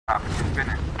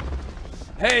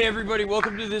Hey everybody,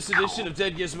 welcome to this edition of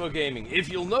Dead Gizmo Gaming. If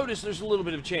you'll notice, there's a little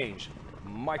bit of change.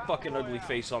 My fucking ugly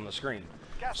face on the screen.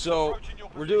 So,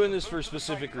 we're doing this for a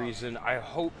specific reason. I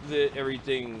hope that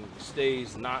everything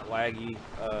stays not laggy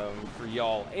for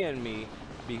y'all and me,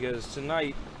 because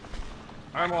tonight,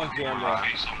 I'm on camera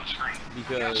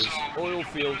because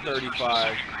Oilfield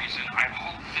 35.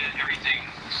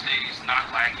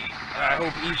 I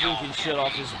hope Ethan can shut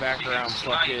off his background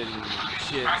fucking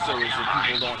shit so that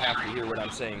people don't have to hear what I'm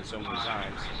saying so many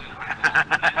times.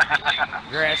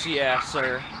 Grassy ass,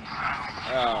 sir.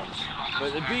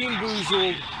 But the Bean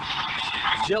Boozled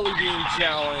Jelly Bean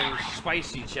Challenge,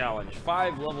 Spicy Challenge,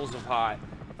 5 levels of hot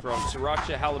from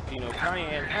Sriracha, Jalapeno,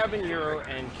 Cayenne, Habanero,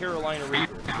 and Carolina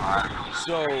Reaper.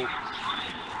 So,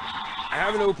 I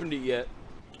haven't opened it yet,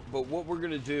 but what we're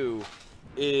gonna do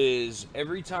is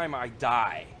every time I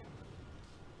die,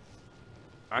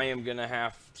 I am gonna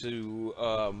have to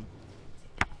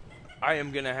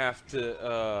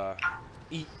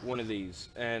eat one of these,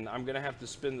 and I'm gonna have to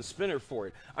spin the spinner for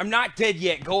it. I'm not dead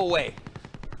yet. Go away.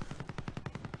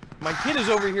 My kid is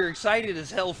over here excited as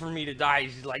hell for me to die.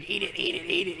 She's like, eat it, eat it,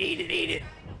 eat it, eat it, eat it.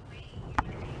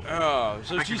 Oh,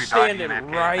 so she's standing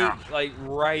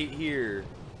right here,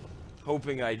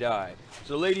 hoping I die.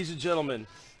 So, ladies and gentlemen,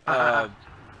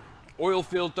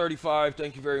 Oilfield 35,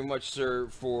 thank you very much, sir,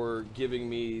 for giving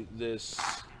me this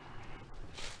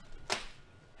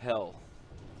hell.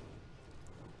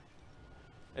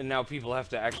 And now people have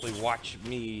to actually watch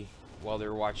me while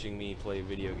they're watching me play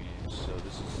video games. So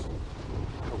this is...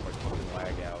 I hope I fucking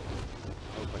lag out.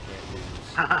 I hope I can't do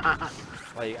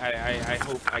this. Like, I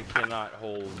hope I cannot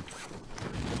hold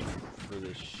for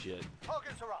this shit.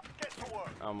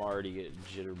 I'm already getting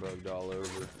jitterbugged all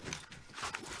over.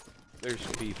 There's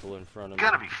people in front of me.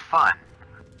 It's gonna be fun.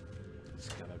 It's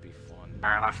gonna be fun.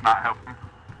 Alright, let's not help him.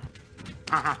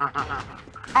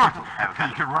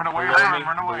 You can run away,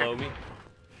 run away. Below me.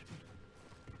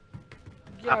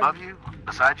 Yeah, above you?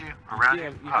 Beside you? Around you?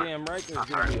 You're damn right there's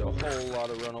gonna be a whole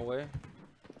lot of runaway.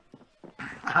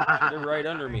 They're right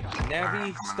under me.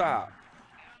 Navi, stop.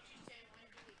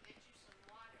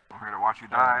 I'm here to watch you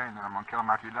die, and then I'm gonna kill him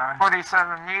after you die.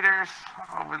 47 meters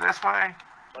over this way.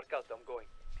 Mark out, I'm going.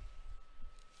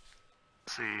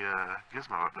 See,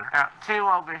 Gizmo up there. Yeah, 2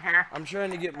 over here. I'm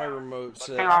trying to get my remote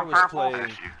set. 2 on purple.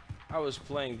 I was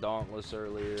playing Dauntless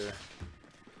earlier.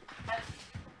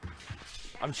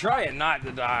 I'm trying not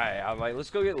to die. I'm like, let's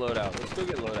go get loadout. Let's go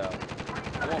get loadout.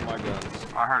 I want my guns.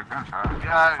 I heard a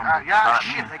gunshot. Yeah,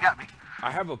 shit, they got me.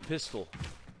 I have a pistol.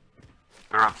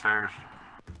 They're upstairs.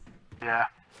 Yeah.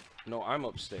 No, I'm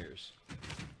upstairs.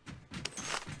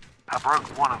 I broke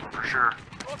one of them for sure.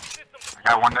 I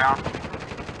got one down.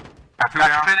 Got 2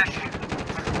 down. Finish.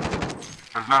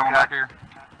 There's another one back here.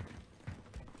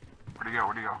 Where'd he go?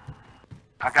 Where'd he go?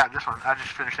 I got this one. I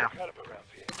just finished him.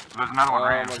 There's another one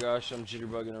right here. Oh my gosh, I'm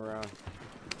jitterbugging around.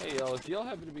 Hey y'all, if y'all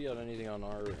happen to be on anything on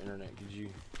our internet, could you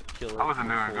kill it? I wasn't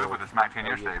doing good with this Mac 10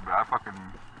 yesterday, but I fucking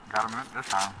got him this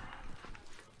time.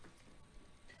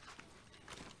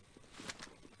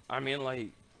 I mean,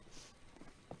 like...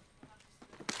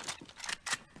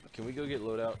 Can we go get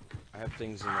loadout? I have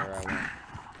things in there I want.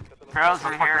 Girls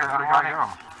in here. How do I go?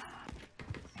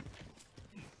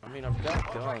 I mean, I've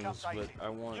got guns, but I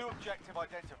want...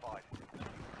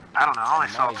 I don't know. I only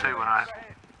saw 2 when I...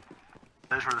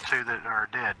 Those were the 2 that are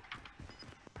dead.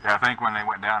 Yeah, I think when they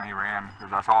went down, he ran,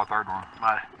 because I saw a 3rd one.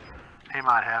 He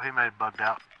might have. He may have bugged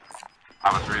out.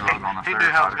 I was reloading on the He stairs.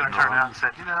 knew how it was going to turn out and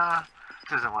said, you know,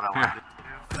 this isn't what I wanted to do.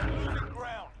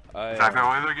 Exactly.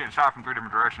 Well, they're getting shot from 3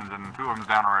 different directions, and 2 of them's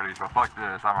down already, so fuck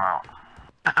this, I'm out.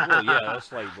 Well, yeah,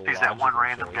 that's like the He's that one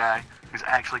random guy who's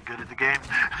actually good at the game.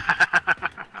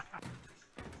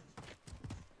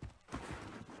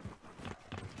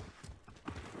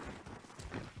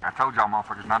 I told y'all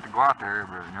motherfuckers not to go out there,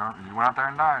 but you know, you went out there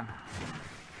and died.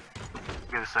 I'm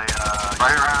gonna say,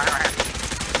 right here.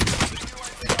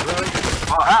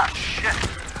 Oh, shit.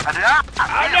 I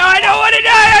don't want to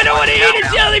die! I don't want to eat a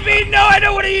jelly bean! No, I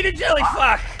don't want to eat a jelly!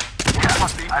 Fuck! Yeah,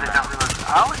 I did not realize.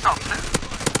 I only saw 2.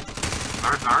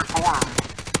 There's 4 of them.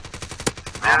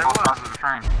 Yeah, on both sides of the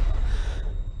train.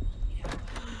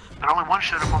 But only one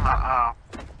showed up on the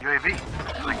UAV.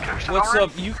 What's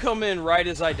up? You come in right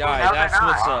as I die. That's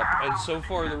what's up. And so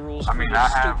far, the rules for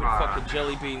this stupid fucking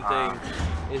jelly bean thing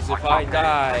is if I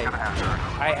die,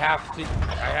 I have to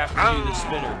do the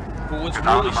spinner. But what's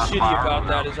really shitty about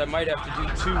that is I might have to do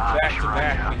 2 back to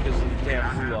back because of the damn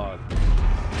gulag.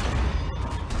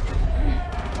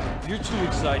 You're too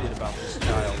excited about this,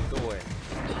 child. Go away.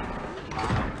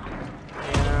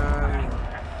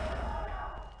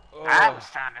 And I was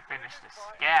trying to finish the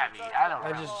scabby. I don't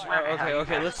know.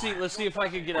 Okay. Let's see if I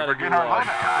can get out of We're here. getting our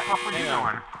loadout. What were you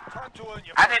doing?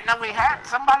 I didn't know we had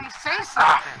somebody say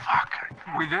something. Fuck.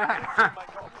 We did.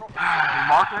 We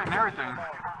marked it and everything.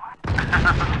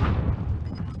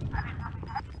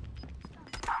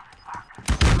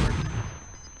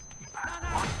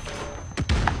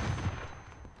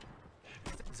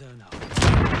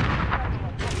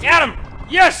 Got him!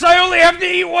 Yes, I only have to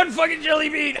eat one fucking jelly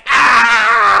bean.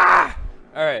 Ah!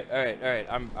 All right.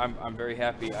 I'm very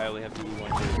happy. I only have to eat one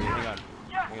jelly bean. Hang on.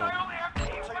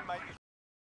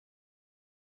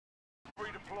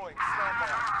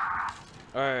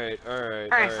 All right.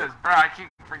 Says, bro, I keep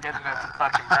forgetting that's a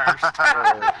fucking burst.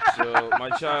 So my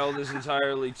child is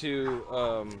entirely too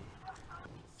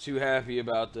happy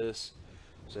about this.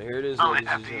 So here it is, ladies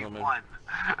and gentlemen.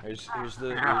 Here's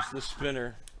the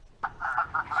spinner.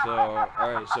 So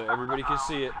alright, so everybody can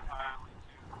see it.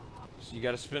 So you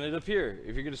gotta spin it up here.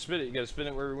 If you're gonna spin it, you gotta spin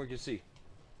it where everyone can see.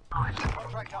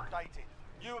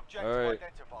 Alright.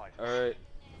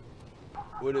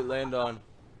 What did it land on?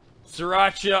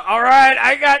 Sriracha. Alright,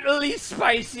 I got the least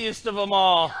spiciest of them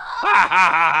all. Ha ha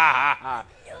ha ha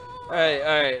ha.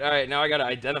 Alright. Now I gotta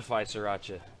identify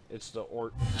Sriracha. It's the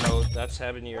no, that's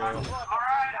habanero.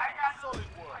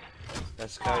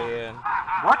 That's cayenne.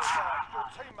 What?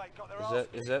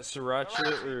 Is that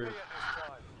Sriracha or...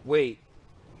 Wait,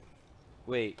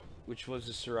 which one's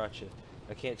the Sriracha?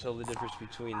 I can't tell the difference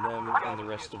between them and the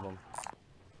rest of them.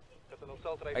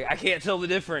 I can't tell the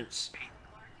difference.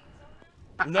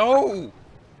 No!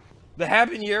 The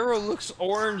habanero looks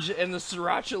orange and the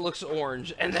Sriracha looks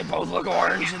orange, and they both look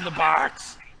orange in the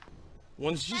box.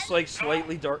 One's just like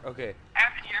slightly dark. Okay.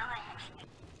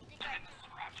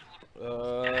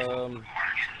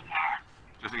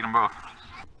 Just eat them both.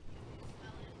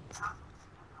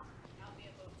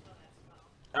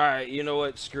 Alright, you know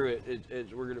what? Screw it.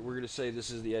 We're gonna say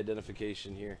this is the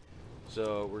identification here.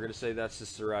 So we're gonna say that's the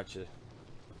Sriracha.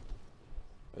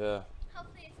 Yeah.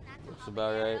 That's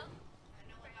about right.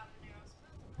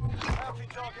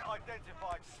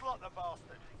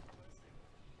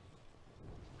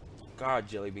 God,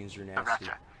 jelly beans are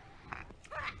nasty.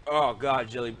 Oh God,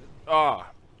 jelly. Oh,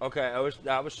 okay.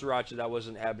 That was Sriracha. That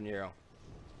wasn't habanero.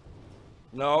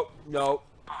 Nope.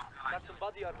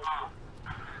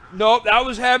 Nope, that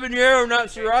was habanero, not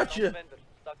Sriracha.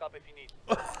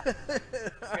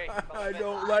 I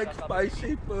don't like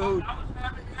spicy food.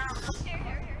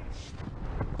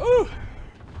 Ooh.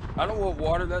 I don't want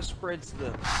water. That spreads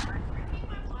the.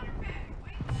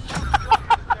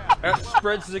 That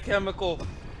spreads the chemical.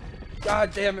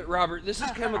 God damn it, Robert. This is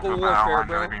chemical warfare,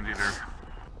 bro.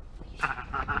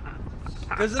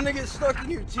 Doesn't it get stuck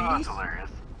in your teeth? Oh, that's hilarious.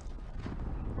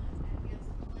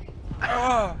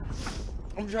 Oh,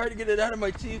 I'm trying to get it out of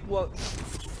my teeth. Well,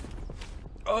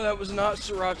 oh, that was not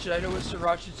Sriracha. I know what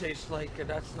Sriracha tastes like, and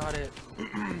that's not it.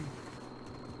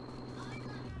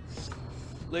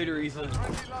 Later, Ethan.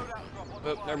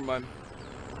 Oh, never mind.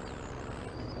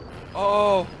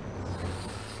 Oh.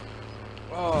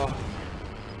 Oh.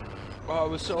 Oh, I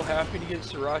was so happy to get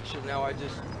Sriracha. Now I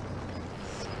just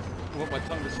want my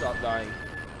tongue to stop dying.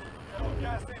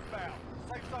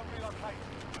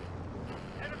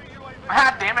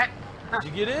 God damn it! Did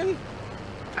you get in?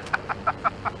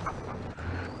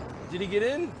 Did he get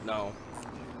in? No.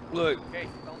 Look.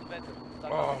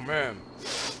 Oh man.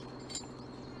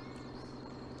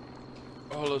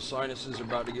 All those sinuses are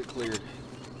about to get cleared.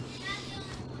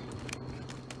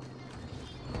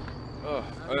 Oh,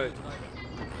 alright.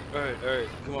 Alright.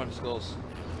 Come on, Skulls.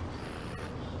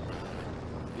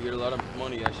 You get a lot of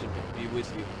money, I should be with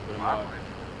you, but I'm not.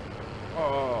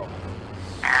 Oh.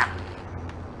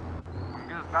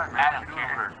 I don't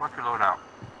care. What's your loadout?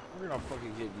 We're gonna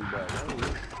fucking get you back.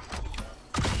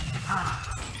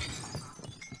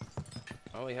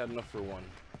 I only had enough for one.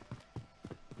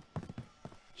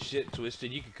 Shit,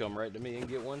 Twisted, you could come right to me and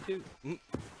get one too.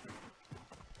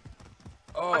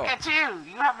 Oh. Look at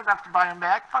you! You have enough to buy him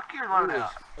back. Fuck your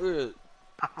loadout.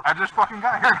 I just fucking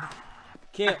got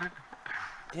here.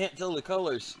 Can't tell the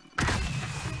colors.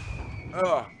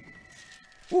 Oh.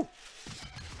 Woo.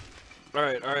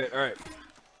 Alright.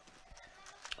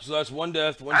 So that's one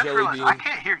death, one jelly bean. I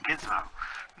can't hear Gizmo.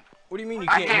 What do you mean you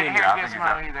can't hear me? I can't hear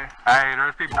Gizmo either. Hey,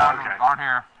 there's people on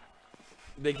here.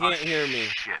 They can't hear me.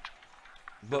 Shit.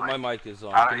 But my mic is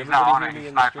on. Can He's not on everybody it. hear me He's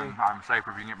in the sniping. stream? I'm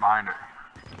safer if you can get behind it.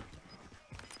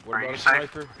 What Are about you a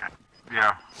safe? sniper?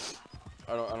 Yeah.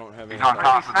 I don't have any. He's on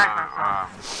top of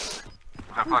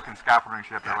the fucking scaffolding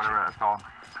ship or whatever that's called.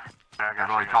 That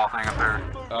really tall thing up there.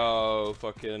 Oh,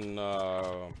 fucking,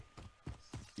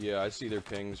 yeah, I see their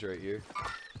pings right here.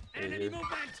 Enemy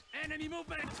movement! Enemy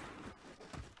movement!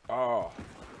 Oh.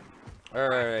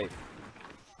 Alright.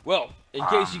 Well, in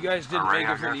case you guys didn't make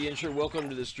it for the intro, welcome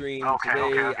to the stream.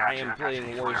 Today I am playing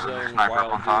WarZone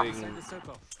while doing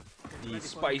the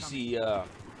spicy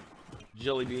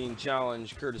jelly bean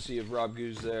challenge, courtesy of Rob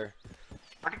Goose there.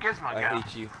 Where did Gizmo go? I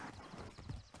hate you.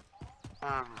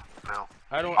 Bill.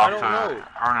 I don't know.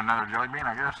 Earn another jelly bean,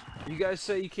 I guess. You guys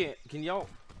say you can't. Can y'all?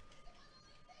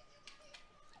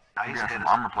 He's got some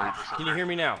armor plates. Can you hear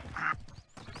me now?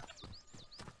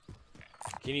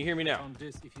 Can you hear me now? On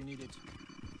this if you need it.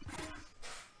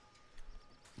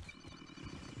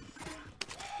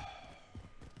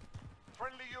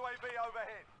 Friendly UAV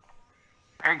overhead.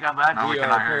 There you go, bud. No, We are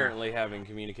cannot hear you. currently having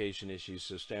communication issues,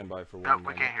 so stand by for one Nope, we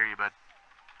moment. can't hear you, bud.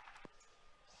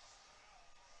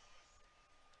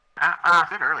 I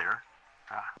said earlier.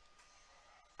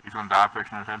 He's gonna die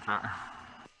fixing his headset.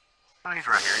 Oh, he's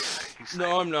right here. He's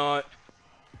No, I'm not.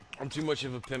 I'm too much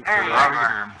of a pimp for There you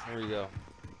that. are. There we go.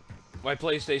 My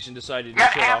PlayStation decided to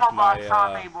Got shut ammo off box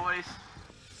on me, boys.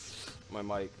 my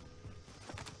mic.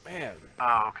 Man.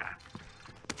 Oh, okay.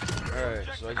 Alright,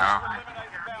 so I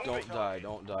just don't die,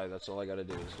 don't die. That's all I gotta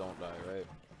do is don't die, right?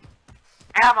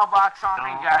 Ammo box on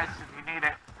me, guys, if you need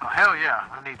it. Oh, hell yeah,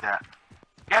 I need that.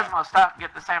 Gizmo, stop,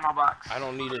 get this ammo box. I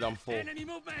don't need it, I'm full. Enemy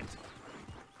movement!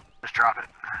 Just drop it.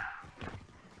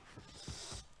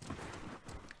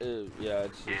 Yeah,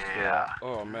 it's just, Yeah.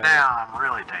 oh man. Now I'm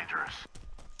really dangerous.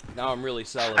 Now I'm really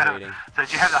salivating. So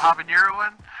did you have the habanero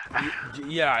one?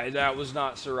 Yeah, that was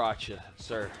not sriracha,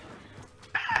 sir.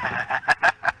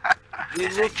 They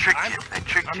They look, tricked you. They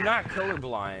tricked I'm you. not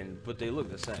colorblind, but they look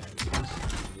the same.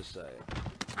 Just saying.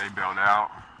 They bailed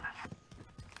out.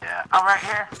 Yeah. Oh, right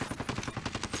here.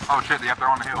 Oh shit, they're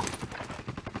on the hill.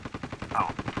 Oh,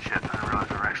 shit. I didn't realize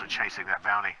they were actually chasing that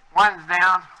bounty. One's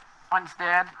down. One's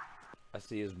dead. I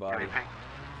see his Give body. me pink.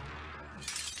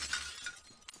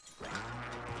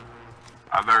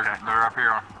 They're up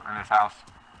here in this house.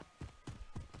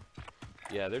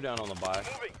 Yeah, they're down on the buy.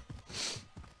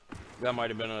 That might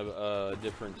have been a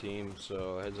different team,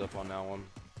 so heads up on that one.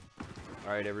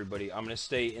 Alright, everybody. I'm going to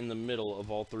stay in the middle of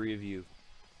all three of you,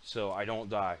 so I don't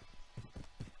die.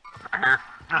 Right here.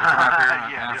 Up here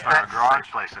in Yeah, the that's garage. a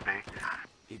safe place to be.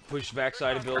 He pushed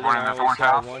backside a building. Going in I this only orange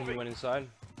saw house. one. He went inside.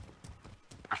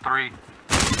 There's three.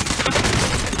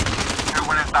 Two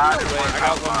went inside. Wait, One I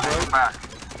got one outside. broke. Back.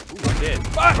 Ooh, I did.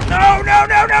 Fuck! No, no,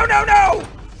 no, no, no, no!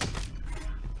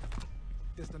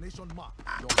 Destination marked.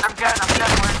 I'm good.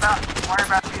 Worry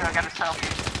about you. I got a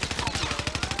selfie.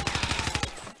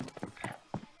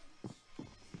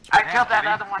 I killed that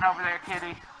other one over there,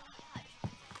 kitty.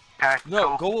 Okay,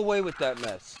 No, cool. go away with that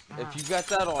mess. If you got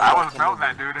that on, I don't was come melting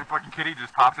over. that dude, and fucking kitty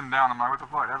just popped him down. I'm like, what the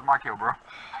fuck? That's my kill, bro.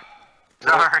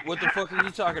 Sorry. What the fuck are you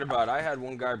talking about? I had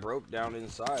one guy broke down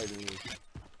inside and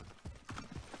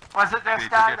Was it this Did you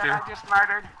guy get that you? I just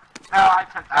murdered? No, I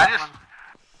took that one.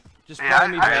 just Yeah, fly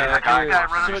me back. I got a guy Here,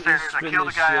 running upstairs. I killed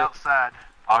the guy outside.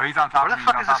 Oh, he's on top Where of the me.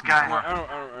 fuck He's is on this top of me guy? somewhere.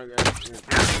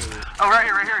 Oh, right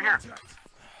here.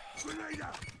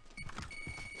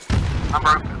 I'm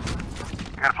broke.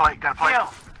 Got a plate. Hill. Fuck!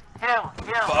 Hill.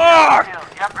 Yep, Oh, right there's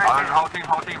a here. whole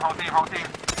team.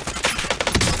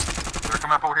 They're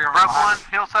coming up over here. Broke one,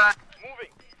 hillside.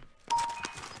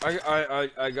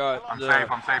 I got I'm the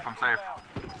safe.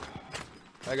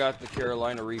 I got the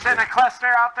Carolina Reaper. Send a cluster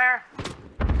out there.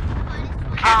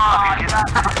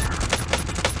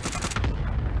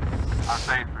 I'm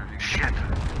safe. Shit.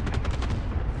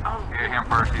 Oh, Hit him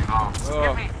first, he's low.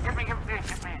 Oh, Give me.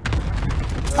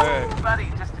 hey. Ooh, buddy,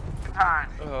 just in time.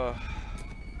 Oh,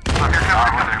 Oh,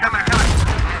 here coming.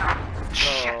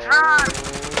 Shit, run!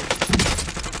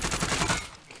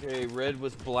 okay, red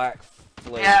with black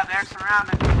flakes. Yeah, they're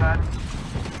surrounding me, bud.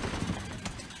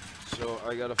 So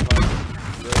I gotta find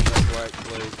red with black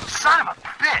flakes. Son of a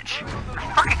bitch!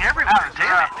 They're fucking everywhere,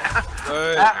 damn it!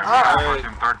 Alright, That alright,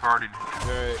 Him third party.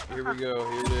 alright, here we go,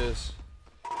 here it is.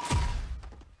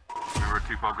 We were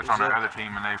too focused on the other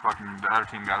team, and the other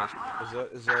team got us.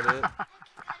 Is that it?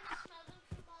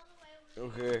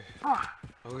 Okay.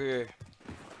 Okay.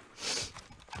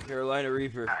 Carolina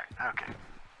Reaper. Alright, okay.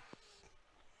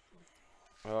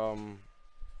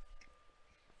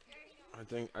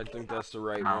 I think that's the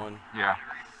right No. one. Yeah.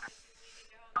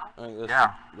 I think that's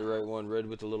Yeah. the right one. Red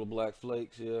with the little black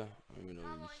flakes, yeah. Let me know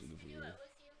when you see the video.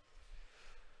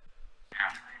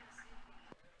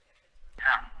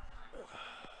 Yeah.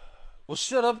 Well,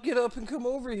 shut up, get up, and come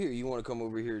over here. You want to come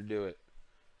over here to do it.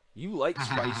 You like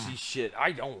spicy shit.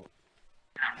 I don't.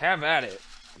 Have at it.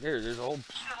 There's a whole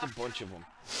bunch of them.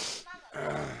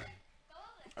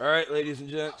 Alright, ladies and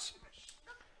gents.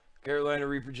 Carolina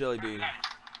Reaper Jelly Bean.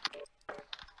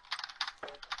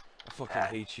 fucking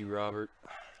hate you, Robert.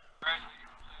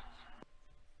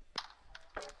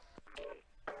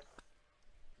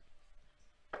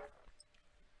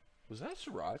 Was that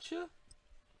sriracha?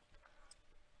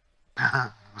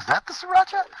 Was that the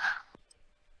sriracha?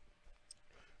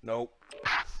 Nope.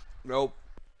 Nope.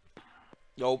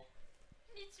 Nope.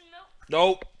 Need some milk?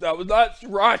 Nope. That was not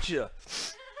sriracha. Do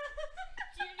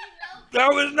you need milk?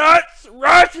 That was not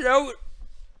sriracha. That was...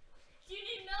 Do you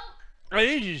need milk? I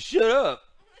need you to shut up.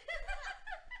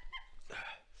 He'll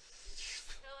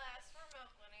ask for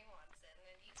milk when he wants it,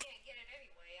 and you can't get it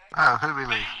anyway. Oh, who we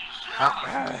leave?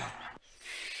 Oh.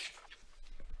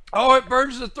 Oh, it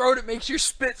burns the throat. It makes your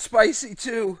spit spicy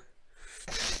too.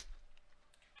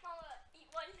 Mama, eat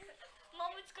one.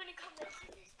 Mama's gonna come over.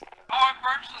 Oh, it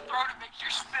burns the throat. It makes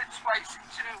your spit spicy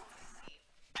too.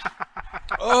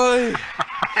 Oh,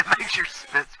 It makes your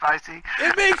spit spicy.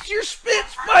 it makes your spit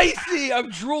spicy. I'm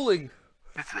drooling.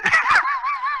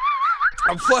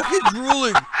 I'm fucking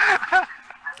drooling.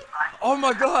 Oh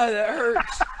my god, that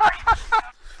hurts.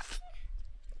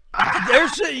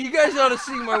 There's you guys ought to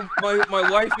see my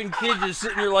wife and kid just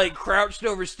sitting here like crouched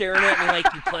over staring at me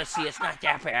like, you pussy, it's not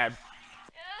that bad.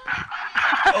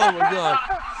 Oh my god.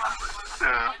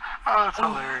 Oh, that's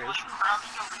hilarious.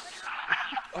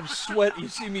 I'm sweating. You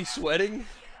see me sweating?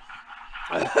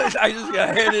 I just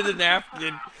got handed a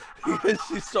napkin because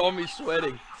she saw me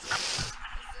sweating.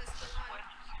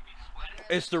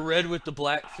 It's the red with the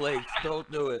black flakes.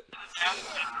 Don't do it.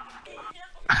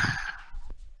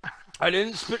 I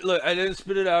didn't spit. Look, I didn't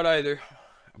spit it out either.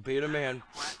 I'm being a man.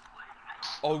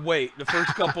 Oh wait, the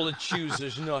first couple of chews,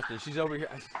 there's nothing. She's over here.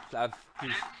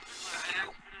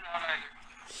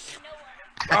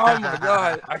 Oh my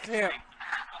god, I can't.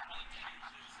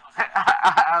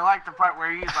 I like the part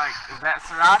where he's like, is that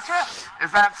sriracha?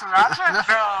 Is that sriracha?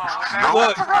 No,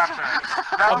 Look, that's not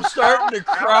sriracha. I'm starting to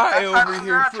cry over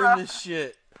here from this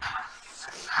shit.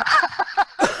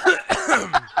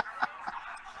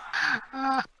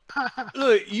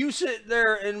 Look, you sit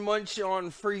there and munch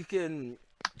on freaking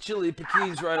chili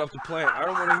piquins right off the plant. I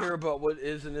don't want to hear about what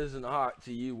is and isn't hot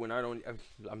to you when I don't.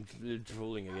 I'm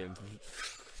drooling again.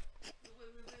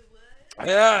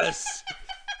 Yes.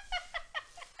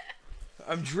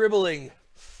 I'm dribbling.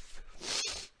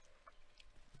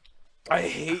 I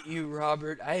hate you,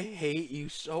 Robert. I hate you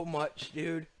so much,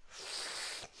 dude.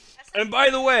 And by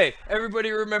the way,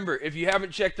 everybody remember, if you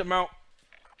haven't checked them out,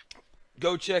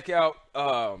 go check out,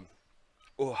 oh,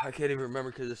 I can't even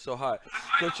remember because it's so hot.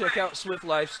 Go check out Swift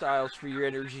Lifestyles for your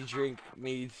energy drink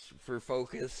needs for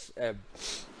focus and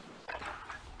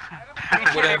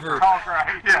whatever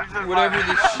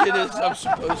this shit is I'm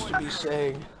supposed to be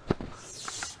saying.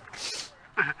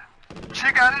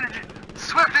 Check out energy.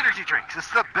 Swift energy drinks.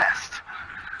 It's the best.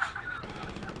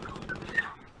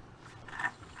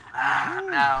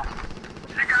 No.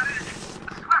 Check out energy.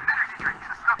 Swift energy drinks.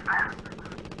 It's the best.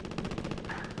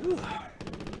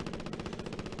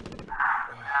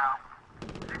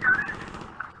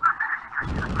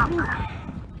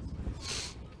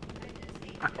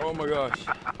 Oh my gosh,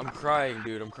 I'm crying,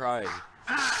 dude. I'm crying.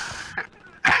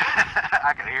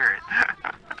 I can hear it.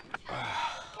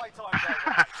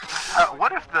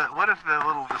 What if the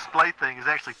little display thing is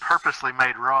actually purposely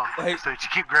made wrong, Hey. so that you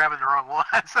keep grabbing the wrong ones?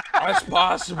 That's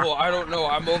possible. I don't know.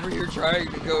 I'm over here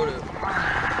trying to go to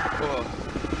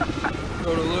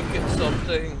look at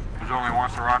something. There's only one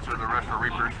sriracha, the rest are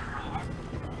Reapers.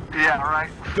 Yeah, right.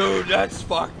 Dude, that's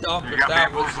fucked up if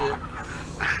that was it.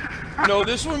 No,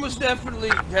 this one was definitely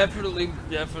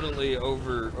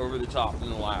over the top than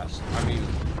the last. I mean,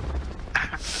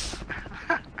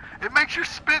 it makes your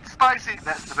spit spicy.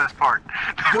 That's the best part.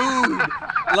 dude,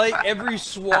 like every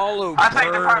swallow I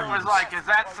think the part burns. was like, is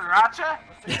that sriracha?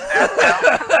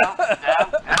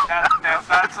 That's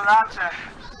not sriracha.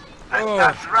 That's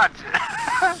not sriracha.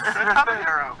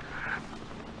 Habanero.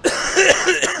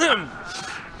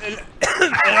 and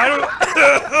I don't.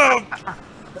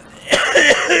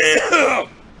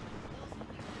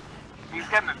 He's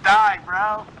gonna die,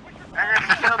 bro. They're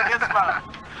gonna kill Gizmo.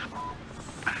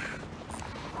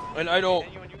 And I don't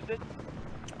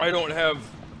have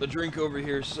a drink over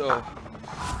here, so.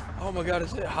 Oh my god,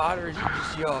 is it hot or is it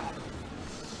just y'all?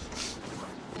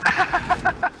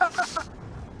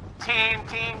 Team.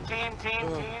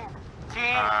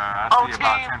 I see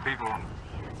about 10 people.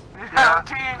 Yeah,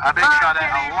 I've been shot at a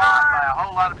lot by a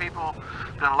whole lot of people.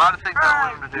 Done a lot of things I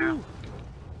don't want them to do.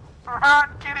 Run,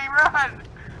 kitty, run!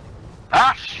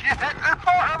 Ah, shit! Oh,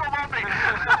 hell on me!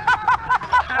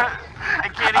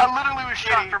 I literally was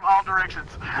shot from all directions.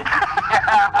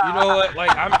 You know what?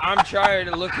 Like I'm trying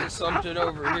to look at something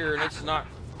over here and it's not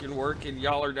fucking working.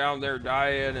 Y'all are down there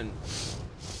dying and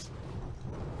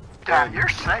Yeah, you're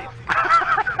safe.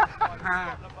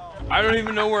 I don't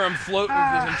even know where I'm floating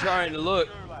because I'm trying to look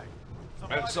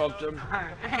at something.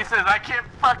 He says, I can't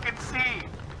fucking see.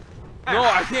 No,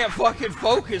 I can't fucking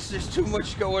focus. There's too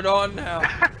much going on now.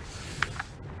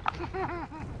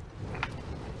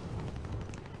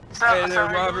 Hey there,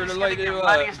 Robert. I'd like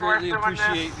to greatly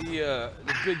appreciate the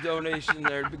big donation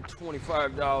there, the big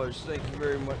 $25. Thank you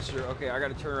very much, sir. Okay, I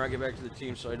gotta turn around and get back to the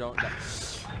team so I don't die.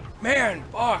 Man,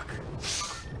 fuck.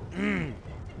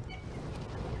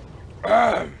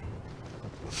 I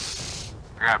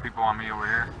got people on me over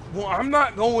here. Well, I'm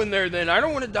not going there then. I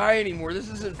don't want to die anymore. This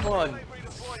isn't fun.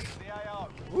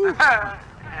 He says,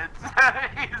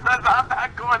 I'm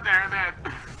not going there then.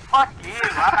 Fuck you,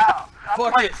 wow.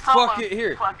 Fuck it,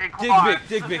 here.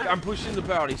 Dig big. I'm pushing the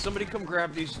bounty. Somebody come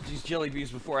grab these jelly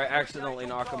beans before I accidentally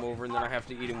knock them over and then I have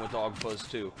to eat them with dog fuzz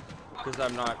too. Because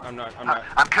I'm not. I'm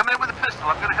coming in with a pistol.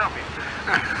 I'm gonna help you.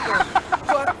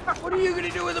 What are you gonna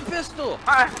do with a pistol?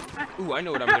 Ooh, I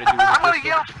know what I'm gonna do with a pistol. I'm gonna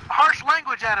yell harsh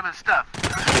language at him and stuff.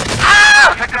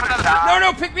 Ah!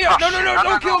 No, pick me up. No,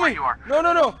 don't kill me.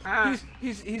 No.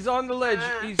 He's on the ledge.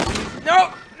 He's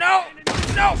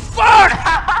no, fuck!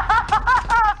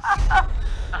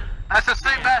 That's the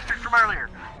same bastard from earlier.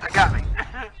 That got me.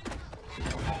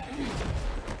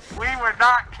 We were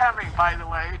not coming, by the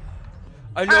way.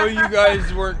 I know you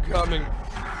guys weren't coming.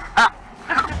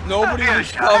 Nobody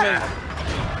was coming.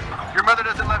 Your mother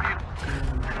doesn't love you.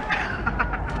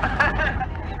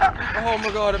 Oh my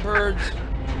god, it hurts.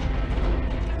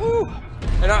 Woo!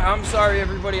 And I'm sorry,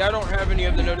 everybody. I don't have any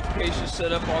of the notifications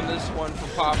set up on this one for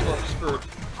pop-ups for.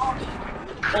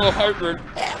 Oh, hybrid.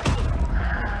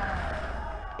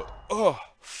 Oh.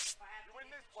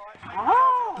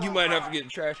 You might have to get a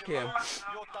trash can.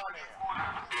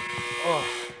 Oh.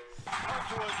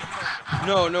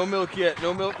 No milk yet.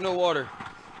 No milk, no water.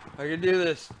 I can do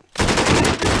this.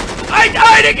 I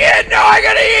died again! No, I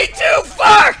gotta eat too!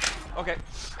 Fuck! Okay,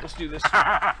 let's do this.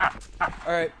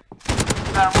 Alright.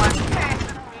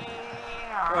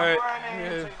 Alright.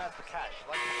 Yeah.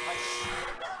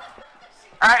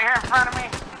 Right here in front of me.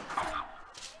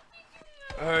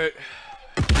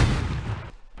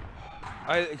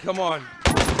 Alright. Come on.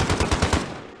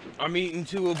 I'm eating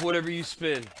 2 of whatever you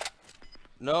spin.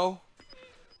 No?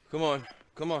 Come on.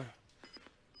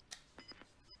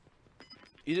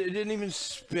 It didn't even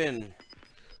spin.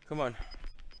 Come on.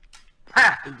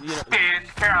 Spin,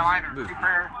 Carolina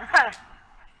Reaper.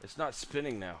 It's not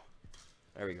spinning now.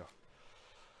 There we go.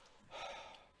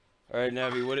 Alright,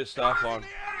 Navi, what did it stop on?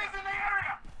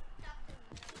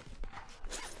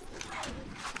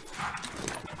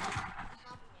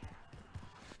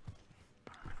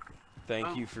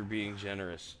 Thank you for being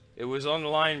generous. It was on the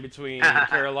line between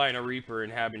Carolina Reaper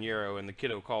and Habanero, and the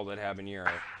kiddo called it Habanero.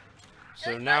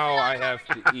 So now I have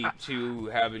to eat 2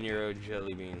 habanero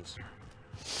jelly beans.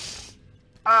 It's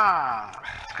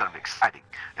gonna be exciting.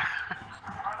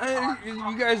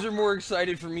 You guys are more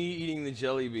excited for me eating the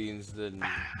jelly beans than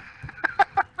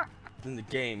the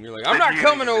game. You're like, I'm not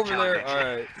coming over there.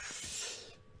 Alright.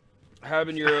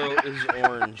 Habanero is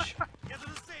orange.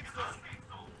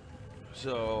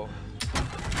 So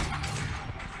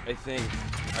I think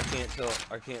I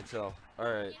can't tell.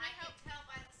 Alright.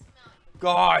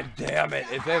 God damn it!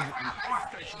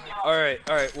 Alright,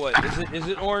 what? Is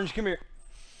it orange? Come here.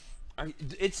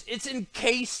 It's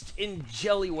encased in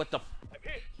jelly. What the?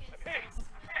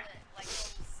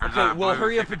 Okay, well,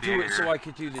 hurry up and do it so I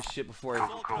can do this shit before I.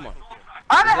 Come on.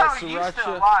 How the hell are you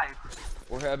still alive?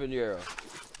 Or habanero?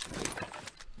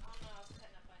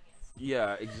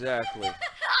 Yeah, exactly.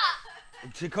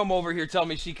 To come over here, tell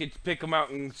me she could pick them out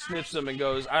and sniffs them and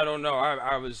goes, I don't know.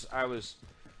 I was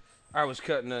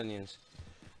cutting onions.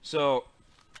 So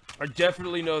I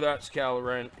definitely know that's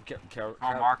Carolina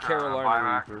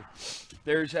Reaper.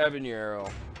 There's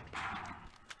habanero.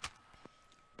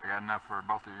 I got enough for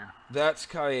both of you. That's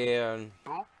cayenne.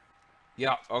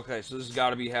 Yeah, okay, so this has got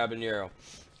to be habanero.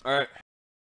 Alright.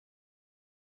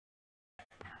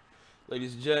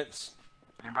 Ladies and gents.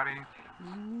 Anybody?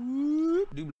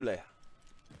 Double.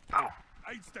 Oh.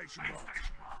 Aid station.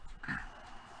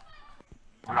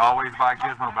 We always buy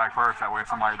Gizmo back first, that way if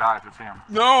somebody dies, it's him.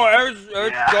 No,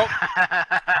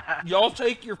 y'all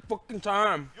take your fucking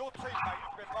time. Your teammate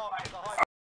has been marked as a high.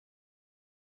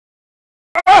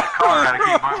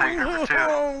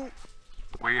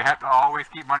 We have to always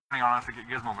keep money on us to get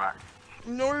Gizmo back.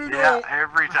 No, you Yeah, don't.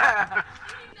 every time.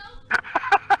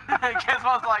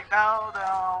 Gizmo's like, no,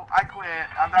 I quit.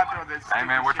 I'm not doing this. Hey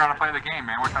man, we're trying to play the game,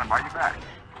 man. We're trying to buy you back.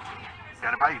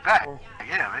 Gotta buy you back.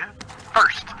 Yeah, man.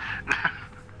 First.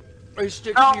 Are you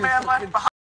sticking No, to your man, fucking... left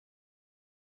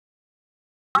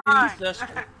behind.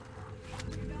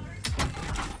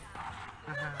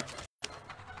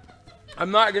 I'm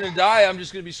not gonna die. I'm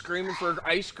just gonna be screaming for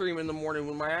ice cream in the morning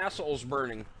when my asshole's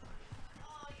burning.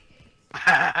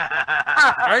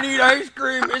 I need ice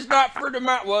cream. It's not for the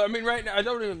mouth. Well, I mean, right now I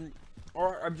don't even.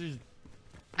 Or I'm just.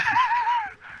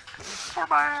 For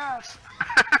my ass.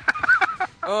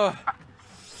 Oh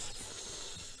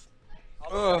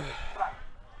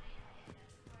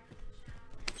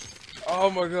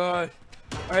my god.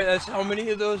 Alright, that's how many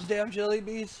of those damn jelly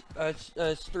bees? That's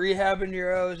 3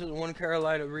 habaneros and 1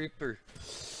 Carolina Reaper.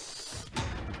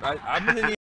 I'm gonna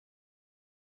need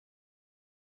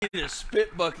a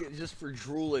spit bucket just for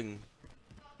drooling.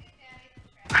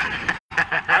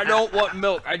 I don't want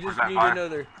milk. I just need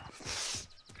another.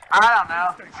 I don't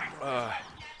know.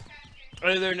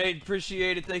 Hey there, Nate.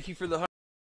 Appreciate it. Thank you for the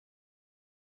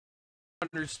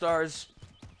 100 stars.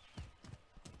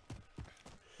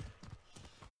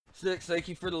 6, thank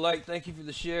you for the like. Thank you for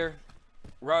the share.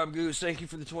 Rob Goose, thank you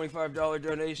for the $25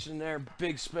 donation there.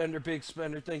 Big spender, big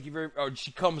spender. Thank you very much. Oh,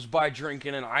 she comes by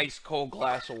drinking an ice cold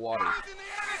glass of water.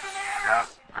 Yep,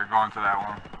 they're going to that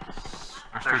one.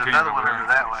 There's another one over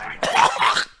that way.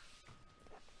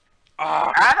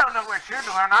 I don't know what you're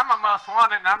doing. I'm a most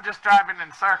wanted and I'm just driving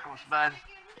in circles, bud.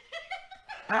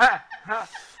 I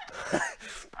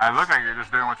look like you're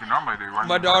just doing what you normally do.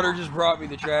 My daughter just brought me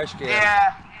the trash can.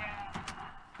 Yeah.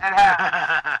 It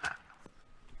happened.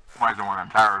 Somebody's in one of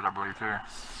them towers, I believe, too.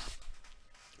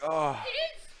 Oh.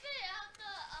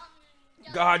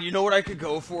 God, you know what I could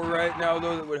go for right now,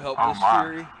 though, that would help this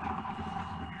fury?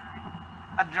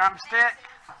 A drumstick?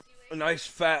 A nice,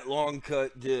 fat,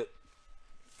 long-cut dip.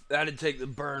 That'd take the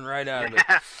burn right out of it.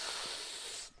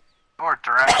 Or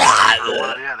direct, or one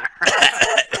or the other.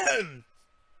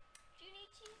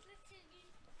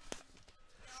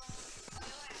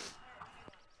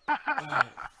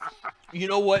 You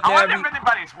know what, I wonder Nabby? if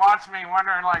anybody's watching me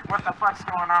wondering, like, what the fuck's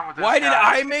going on with this Why guy? did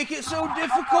I make it so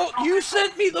difficult? You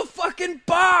sent me the fucking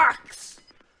box!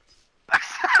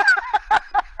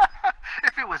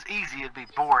 If it was easy, it'd be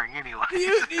boring anyway.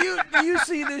 Do you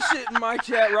see this shit in my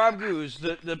chat? Rob Goose,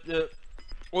 the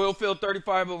Oilfield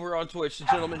 35 over on Twitch, the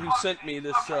gentleman who sent me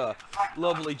this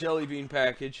lovely jelly bean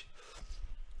package,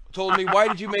 told me, why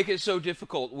did you make it so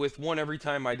difficult with one every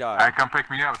time I die? Alright, come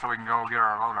pick me up so we can go get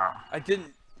our loadout. I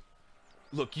didn't.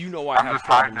 Look, you know I I'm have just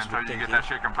hiding problems until with you thinking. get that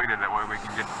shit completed. That way we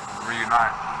can get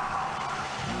reunite.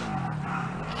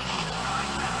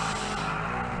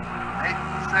 8,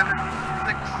 7,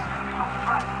 6.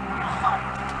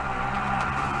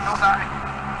 Don't die.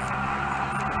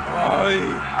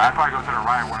 I'd probably go to the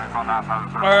right when it's on the outside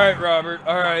of the circle. Alright, Robert.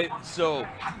 Alright, so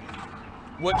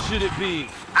what should it be?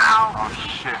 Ow! Oh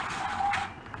shit.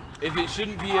 If it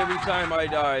shouldn't be every time I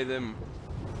die, then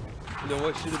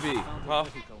what should it be? Huh?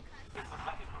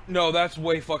 No, that's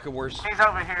way fucking worse. He's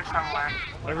over here somewhere.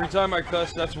 Every time I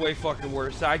cuss, that's way fucking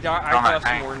worse. I cuss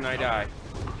more than I die.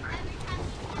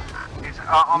 He's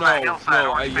on that hillside.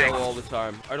 No, I Orange Peak. yell all the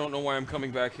time. I don't know why I'm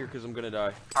coming back here because I'm gonna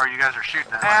die. Or you guys are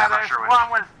shooting at Yeah, I'm not sure which.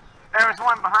 there was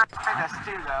one behind us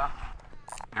too, though.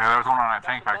 Yeah, there was one on that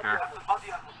tank back there.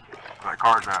 Where that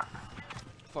car's at.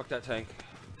 Fuck that tank.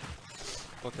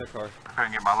 Fuck that car. I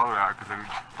couldn't get my loadout because the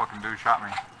fucking dude shot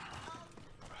me.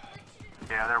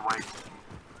 Yeah, they're waiting.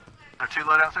 There are 2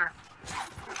 loadouts there?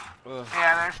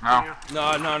 Yeah, there's two.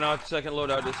 No. Second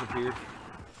loadout disappeared.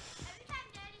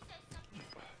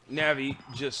 Navi,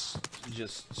 just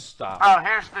stop. Oh,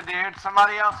 here's the dude.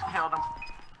 Somebody else killed him.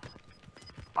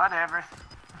 Whatever.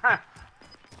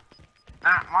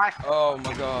 Not my fault. Oh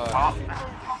my god. Oh.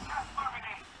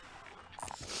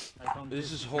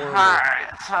 This is horrible.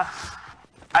 Alright, so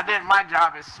I did my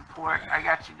job as support. I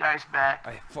got you guys back.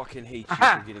 I fucking hate you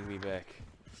for getting me back.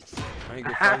 I need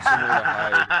to find somewhere to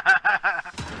hide.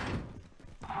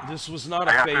 This was not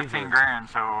a I got favor. 15 grand,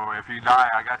 so if you die,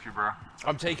 I got you, bro.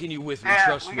 I'm taking you with me, Yeah,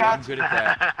 trust we me, got I'm good at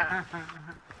that.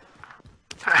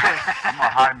 I'm gonna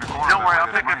hide in the corner. Don't worry,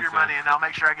 I'll pick up your money and I'll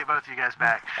make sure I get both of you guys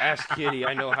back. Ask Kitty,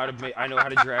 I know how to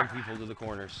drag people to the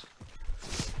corners.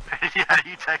 Yeah,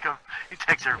 you take them. He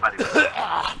takes everybody with him.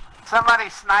 Somebody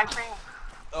sniping?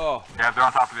 Oh. Yeah, they're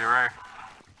on top of the array.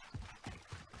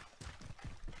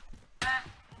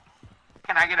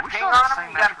 Can I get a We ping still on have the him?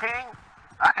 same You got a match. ping?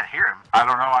 I can hear him. I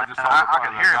don't know, I just saw I the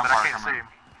can hear him, but I gunfire can't see coming. him.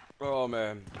 Oh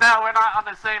man. No, we're not on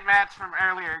the same match from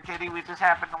earlier, Kitty. We just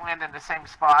happened to land in the same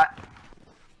spot.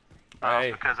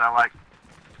 Hey. Because I like...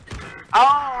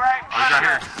 Oh, right in Oh, he's front right of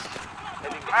here.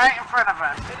 us. Right in front of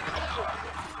us.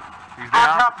 He's On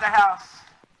down. top of the house.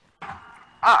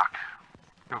 Fuck.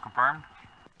 Still confirmed?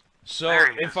 So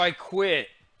There he if is. I quit,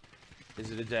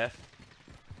 is it a death?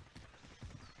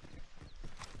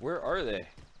 Where are they?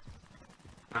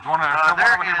 There's one They're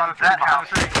over here by the in tree, that behind house.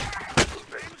 the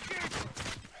tree.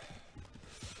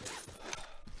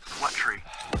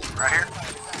 Right here.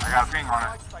 I got a ping on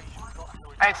it.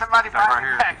 Hey, somebody Stop buy right me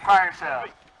here. back. Fire yourself.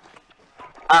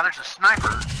 Ah, there's a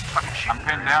sniper. Fucking shoot. I'm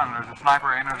pinned down. There's a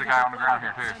sniper and there's a guy on the ground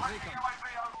here too.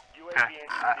 Okay.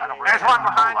 I don't really There's one know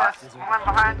a behind whole us. One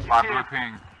behind you, By too. blue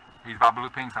ping. He's by blue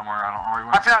ping somewhere. I don't know where he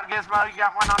went. Watch out, Gizmo. You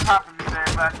got one on top of you there,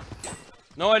 bud.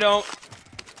 No, I don't.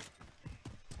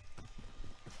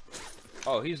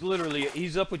 Oh, he's literally,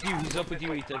 he's up with you,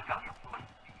 Ethan.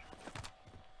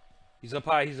 He's up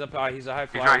high, he's a high He's flyer.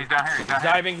 right. He's down here. He's down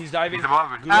here. He's diving. He's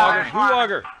above it.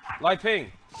 Gulager, live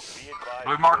ping.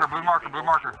 Blue marker. Blue marker. Blue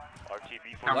marker.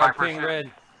 Come Live back for a ping shit.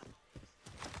 red.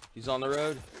 He's on the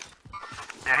road.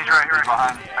 Yeah, he's right here. He's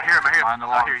behind. I hear him. Behind the I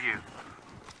logs. hear you.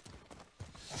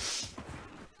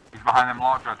 He's behind them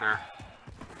logs right there.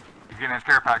 He's getting his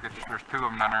care package. There's 2 of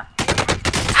them down there.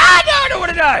 Ah, no, I don't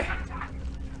want to die!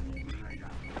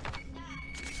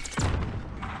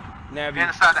 Navi.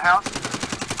 Inside the house.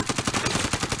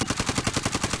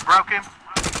 Broke him.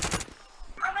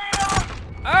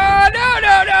 Ah, no! No!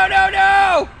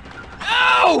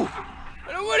 I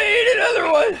don't want to eat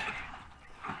another one!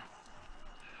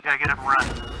 Gotta get up and run.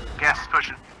 Gas is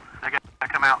pushing. They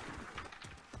gotta come out.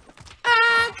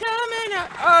 I'm coming out!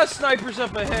 Ah, sniper's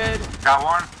up ahead. Got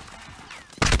one.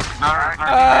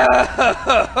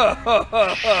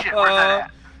 Shit, where's that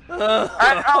at?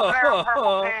 Oh, there,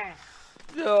 purple ping.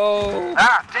 No!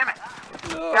 Ah, damn it.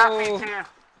 Got me, No! too.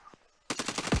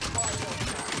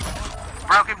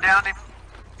 Broke him, downed him.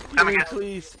 Come and get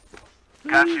Please.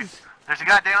 Got you. There's a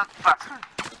guy down. Fuck.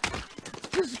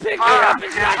 Just pick me up,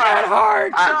 it's not that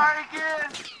hard! Sorry,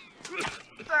 kid.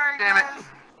 Sorry, Damn it.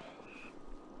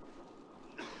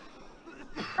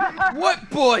 kid. What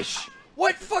bush?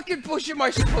 What fucking bush am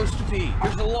I supposed to be?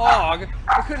 There's a log.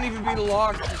 I couldn't even be the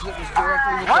log because it was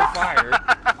directly with the fire.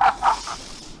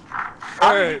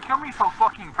 How did you kill me so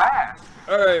fucking fast?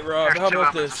 Alright, Rob, There's how 2 about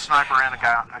of them, this? a sniper and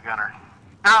a gunner.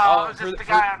 No, it was for just the- the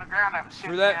guy on the ground that was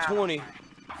shooting For that down. 20,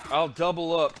 I'll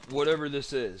double up whatever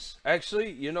this is.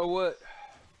 Actually, you know what?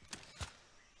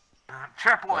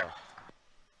 Triple it.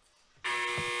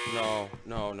 No,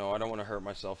 I don't want to hurt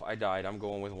myself. I died. I'm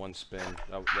going with 1 spin.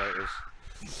 That was...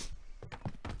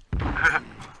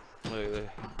 Look.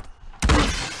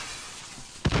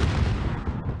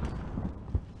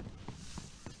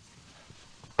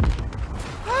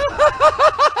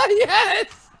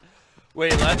 Yes!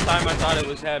 Wait, last time I thought it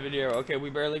was habanero. Okay, we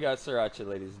barely got sriracha,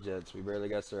 ladies and gents. We barely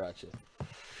got sriracha.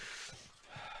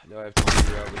 Now I have to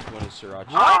figure out which one is sriracha.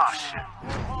 Oh, shit.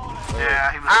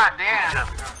 Yeah, he was. Ah, damn.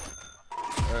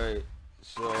 Alright,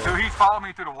 so... Dude, he's following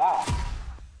me through the wall.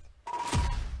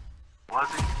 Was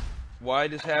he? Why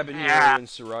does habanero and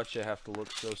sriracha have to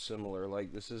look so similar?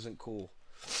 Like, this isn't cool.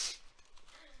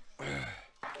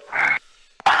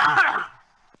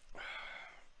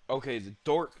 Okay, the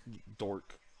dork.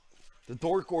 The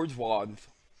dork ord's wand.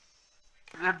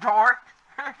 The dork.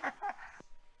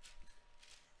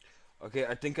 Okay,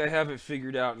 I think I have it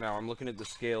figured out now. I'm looking at the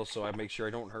scale so I make sure I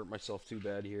don't hurt myself too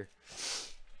bad here.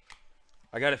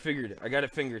 I got it figured. I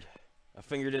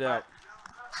figured it out.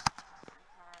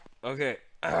 Okay.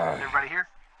 Everybody here?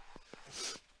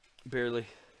 Barely.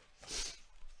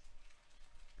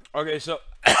 Okay, so...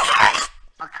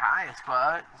 Machias,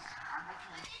 bud.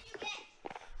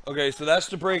 Okay, so that's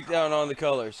the breakdown on the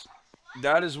colors.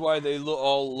 That is why they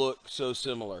all look so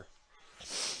similar.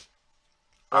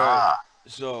 Alright,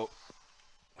 so...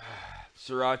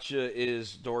 Sriracha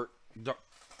is dork...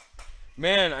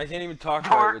 Man, I can't even talk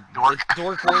about it. Dork. It's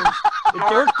dork orange. It's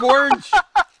dork orange!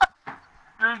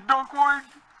 There's dork orange.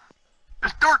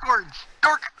 It's dork orange.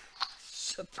 Dork.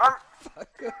 Shut the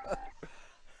fuck up.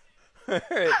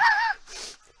 Alright.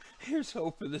 Here's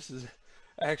hoping this is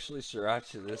actually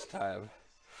sriracha this time.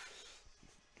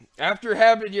 After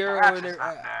habanero and Sriracha's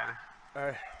not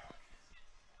bad.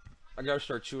 I gotta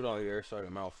start chewing on the air side of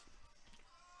the mouth.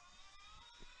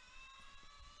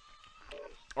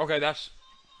 Okay, that's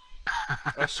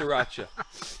sriracha.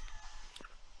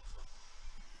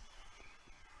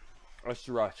 That's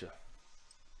sriracha.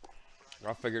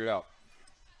 I figured it out.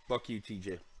 Fuck you,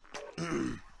 TJ.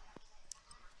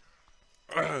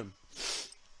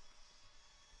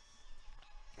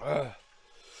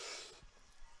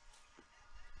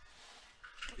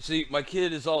 See, my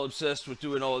kid is all obsessed with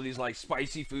doing all of these like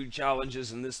spicy food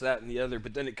challenges and this, that, and the other,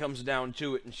 but then it comes down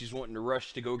to it and she's wanting to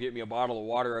rush to go get me a bottle of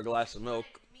water or a glass of milk.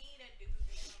 Me to do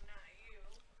this, not you.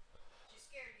 She's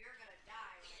scared you're gonna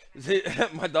die.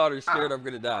 See, my daughter's scared I'm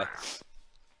gonna die. She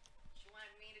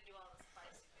wanted me to do all the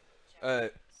spicy food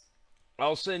challenges.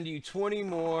 I'll send you 20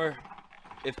 more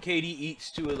if Katie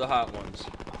eats 2 of the hot ones.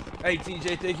 Hey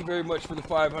TJ, thank you very much for the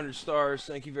 500 stars.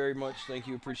 Thank you very much. Thank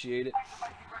you, appreciate it.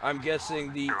 I'm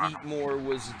guessing the Eat More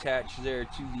was attached there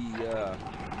to the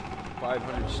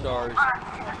 500 stars.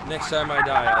 Next time I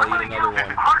die, I'll eat another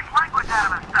one.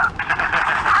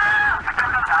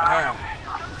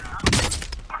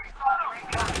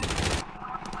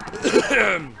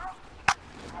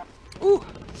 Ooh.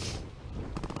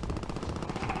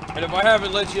 And if I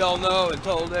haven't let y'all know and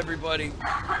told everybody,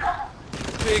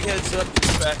 big heads up to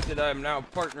the fact that I'm now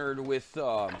partnered with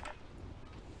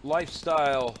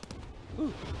Lifestyle,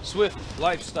 Swift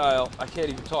Lifestyle. I can't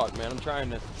even talk, man. I'm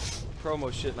trying to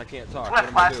promo shit and I can't talk.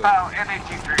 Swift Lifestyle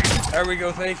energy drink. There we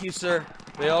go. Thank you, sir.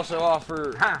 They also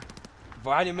offer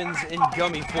vitamins in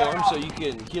gummy form, so you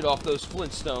can get off those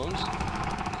Flintstones,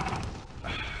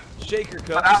 shaker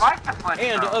cups, I like the Flintstones.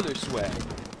 and other swag.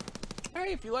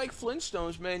 Hey, if you like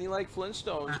Flintstones, man, you like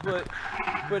Flintstones.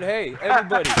 But hey,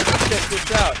 everybody, check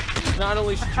this out. Not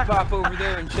only should you pop over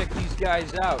there and check these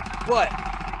guys out, but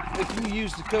if you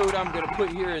use the code I'm going to put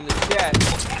here in the chat,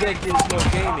 Dead Gizmo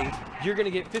Gaming, you're going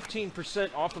to get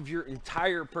 15% off of your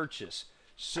entire purchase.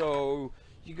 So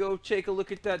you go take a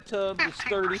look at that tub, it's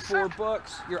 34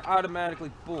 bucks, you're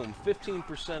automatically, boom,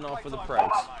 15% off of the price.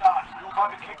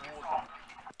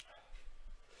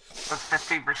 That's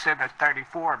 15% of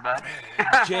 34, bud.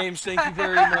 James, thank you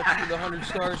very much for the 100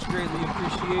 stars, greatly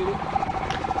appreciate it.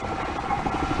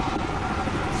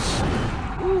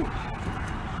 Woo.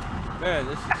 Man,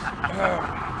 this is...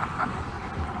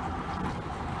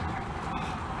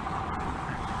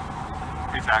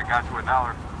 He said, I got you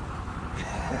 $1.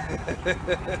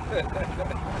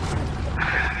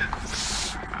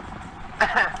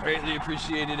 Greatly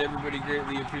appreciated, everybody,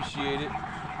 greatly appreciate it.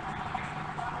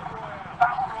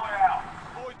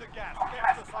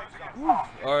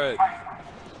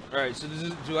 Alright, so this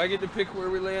is, do I get to pick where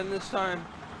we land this time?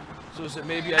 So is it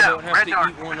maybe I don't have to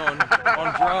eat one on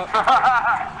drop?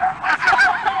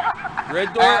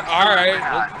 Red door? Alright,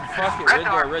 fuck it, red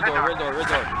door.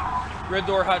 Red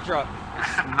door, hot drop.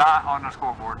 It's not on the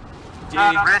scoreboard.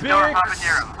 Red door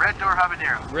habanero. Red door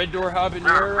habanero. Red door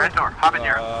habanero? Red door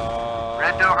habanero.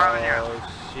 Red door habanero. Oh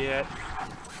shit.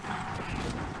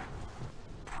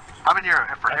 Habanero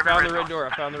for every I found the red door. I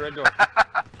found the red door.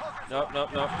 Nope.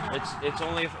 It's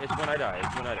only if it's when I die.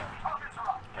 It's when I die.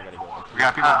 I gotta go. We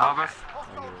got people above us.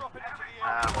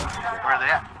 Where are they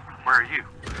at? Where are you?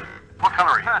 What color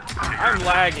are you? I'm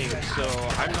lagging, so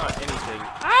I'm not anything.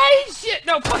 Ah, shit!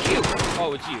 No, fuck you!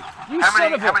 Oh, it's you. You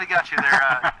son of a... How many got you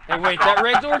there? Hey, wait, that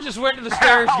red door just went to the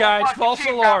stairs, guys. False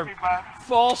alarm.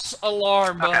 False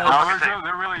alarm, bud. Oh,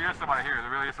 there really is somebody here.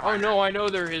 There really is somebody Oh, no, I know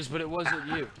there is, but it wasn't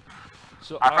you.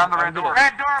 So I found the red door.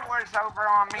 Red door was over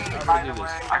on me, by the way.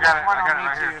 I got it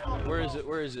right here.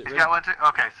 Where is it? You got one too?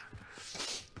 Okay.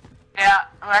 Yeah,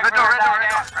 right Red door, there.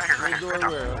 right here. Red door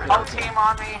where? Okay. Whole team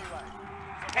on me.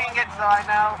 Ping it so I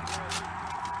know.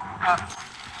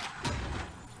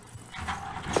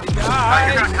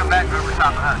 You're gonna come back over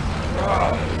top of us.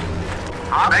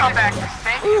 I'll come back to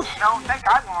save you. Don't think I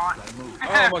want.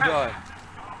 Oh my god.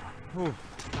 Whew.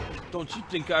 Don't you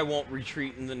think I won't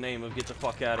retreat in the name of get the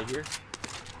fuck out of here?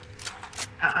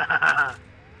 Alright,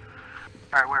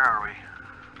 where are we?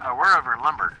 We're over in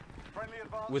Lumber.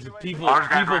 With people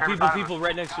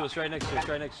right next to us, right next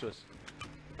to us.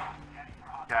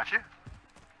 Gotcha.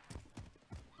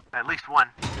 At least one.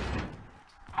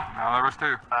 No, there was two.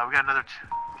 We got another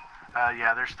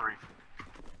yeah, there's three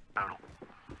total.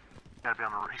 Gotta be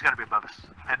on the, he's gotta be above us.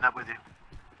 Heading up with you.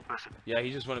 Listen. Yeah,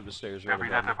 he just went up the stairs right Yep,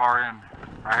 he's above at the me. far end.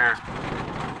 Right here.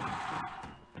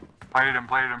 Played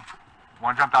him.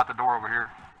 One jumped out the door over here.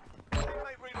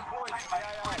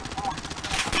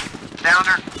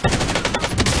 Downer.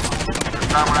 There's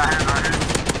another one right here.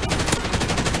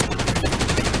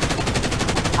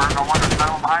 No one, there's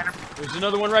another one behind him. There's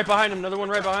another one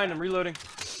right behind him, reloading.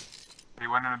 He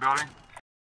went in the building.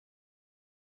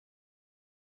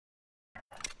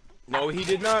 No, he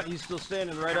did not. He's still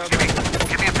standing right out there.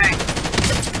 Give me a ping.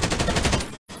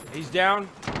 He's down.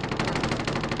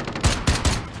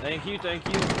 Thank you.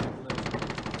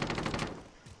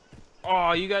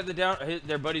 Oh, you got the down.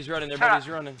 Their buddy's running.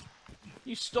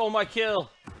 You stole my kill.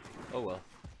 Oh well.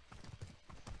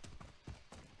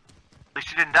 At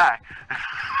least you didn't die.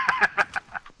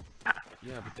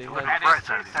 Yeah, but they Right had...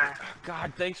 side of you.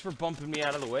 God, thanks for bumping me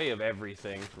out of the way of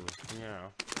everything. For, you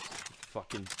know,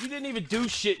 fucking... You didn't even do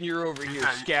shit and you're over here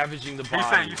scavenging the bodies.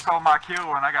 He said you stole my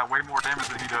kill and I got way more damage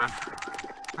than he does.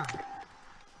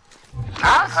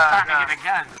 I was trying to get a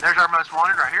gun. There's our most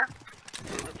wanted right here.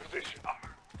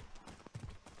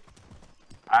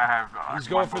 I have... He's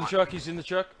going for the truck. He's in the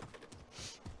truck.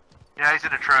 Yeah, he's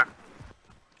in a truck.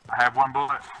 I have one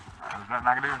bullet. There's nothing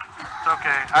I can do. It's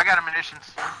okay. I got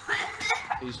munitions.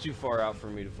 He's too far out for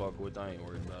me to fuck with. I ain't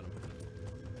worried about him.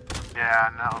 Yeah,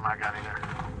 no, my gun either.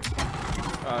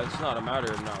 It's not a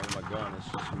matter of not with my gun. It's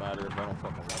just a matter of I don't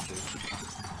fucking want to.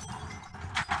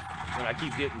 And I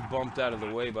keep getting bumped out of the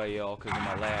way by y'all because of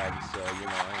my lag. So you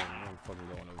know, I'm fucking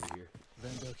going over here.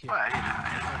 Well, you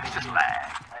know, it's just lag.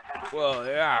 Well,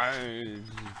 yeah,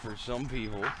 for some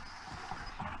people.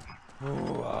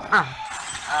 Ooh,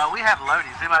 we have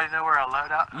loadies. Anybody know where a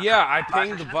loadout? yeah, I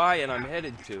pinged the buy and I'm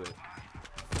headed to it.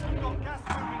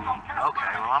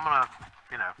 Okay, well I'm gonna,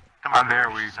 you know, come How on dare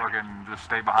we fucking just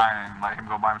stay behind and let him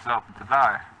go by himself to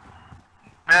die?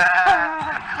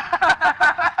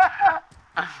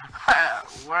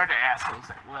 We're the assholes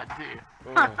that would do.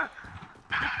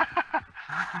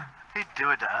 He'd do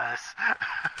it to us.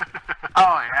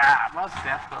 Oh yeah, most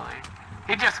definitely.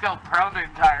 He just go pro the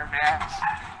entire match.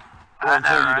 Or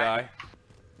until you right? die.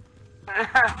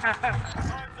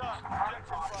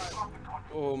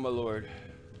 Oh my lord.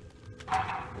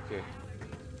 Okay.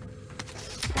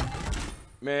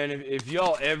 Man, if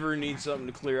y'all ever need something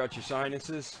to clear out your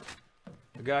sinuses,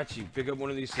 I got you. Pick up one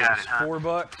of these things.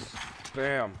 $4.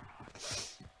 Bam.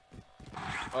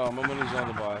 Oh, my money's on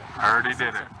the buy. I already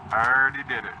did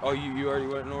it. Oh, you already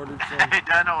went and ordered some? Hey,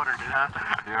 done ordered it, huh?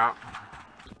 Yep.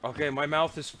 Okay, my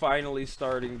mouth is finally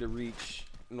starting to reach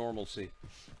normalcy.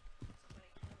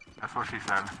 That's what she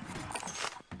said.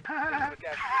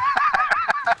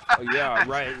 Oh, yeah,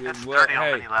 right. Well,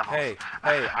 hey,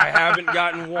 I haven't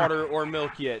gotten water or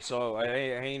milk yet, so I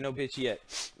ain't no bitch yet.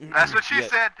 That's what she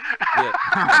said. Yeah.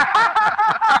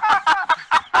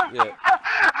 Yeah.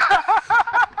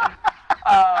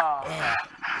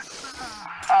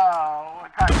 Oh,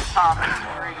 what kind of topic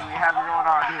story do we have going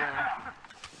on here?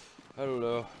 I don't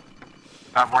know.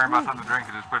 Stop worrying about something to drink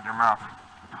and just put it in your mouth.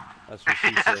 That's what she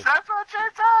Yes, said. that's what she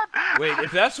said. Wait,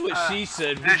 if that's what she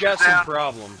said, we've got some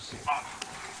problems.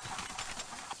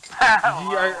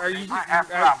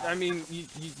 I mean, you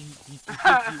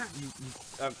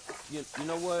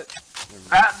know what?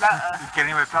 You can't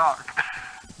even talk.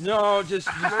 No, just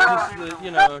the, you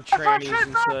know, trannies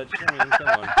and such. I mean, come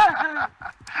on.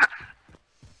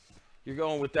 You're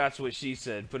going with that's what she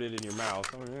said. Put it in your mouth.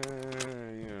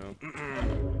 You know.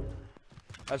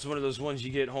 That's one of those ones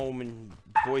you get home and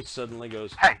voice suddenly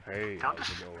goes, hey, how's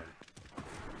it going?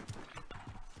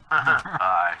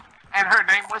 Hi. And her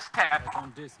name was Ted.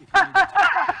 She lives in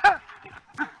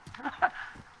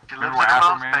Remember what her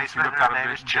happened, mom's man? She basement, looked and out her a name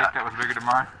big is dick Chuck. that was bigger than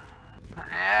mine.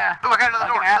 Yeah. Oh, I got another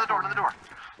door, another door, another door.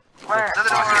 Where? Another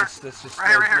door. That's just, Right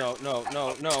here, right here.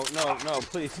 no,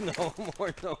 please, no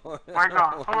more doors. We're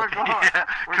going. We're going. Yeah.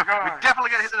 We're going. We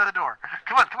definitely gotta hit another door.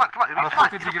 Come on, come on, come on. It'll How be the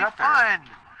fuck fun. did you It'll get be up there? fun.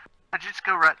 You just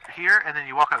go right here, and then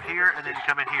you walk up here, and then you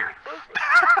come in here.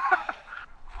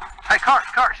 Hey, cars.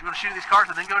 You want to shoot these cars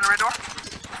and then go in the red door?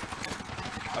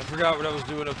 I forgot what I was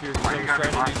doing up here because I was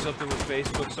trying to do something with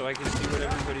Facebook so I can see what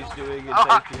everybody's doing and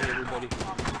thank you everybody.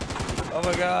 Oh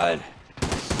my god.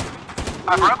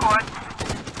 I broke one.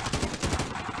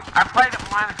 I played it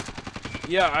one.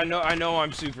 Yeah, I know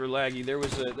I'm super laggy. There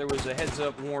was a heads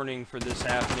up warning for this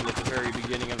happening at the very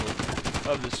beginning of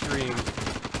the stream.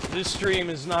 This stream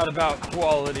is not about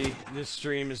quality. This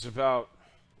stream is about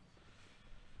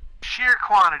sheer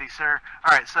quantity, sir.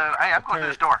 All right, so hey, I'm going to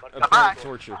this door. Bye. apparent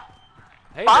torture.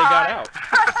 Hey, they got out.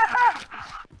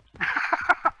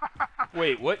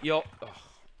 Wait, what? Y'all? Oh,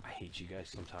 I hate you guys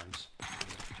sometimes.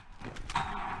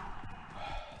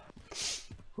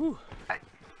 Whew. Hey,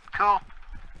 cool.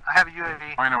 I have a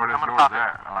UAV. I know where this I'm gonna door's pop it.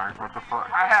 at. Alright, what the fuck?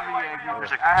 I have a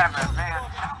UAV. I have a van.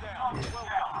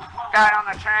 Guy on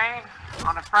the train,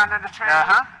 on the front of the train.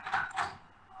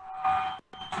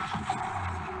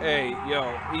 Hey, yo,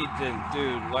 Ethan,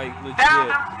 dude, like legit. Down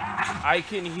him. I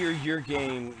can hear your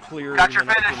game clearer Got your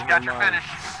than I finish. can Got hear your mine. finish.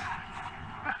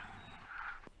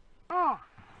 Ooh.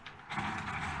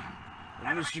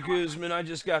 Mr. Guzman, I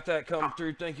just got that come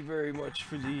through. Thank you very much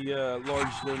for the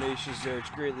large donations there. It's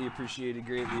greatly appreciated,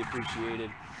 greatly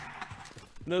appreciated.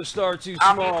 No star too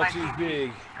small, too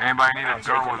big. Anybody need a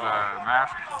door with a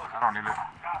mask? I don't need it.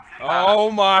 Oh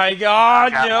my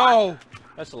god, got no!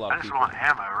 That's a lot I of just people. want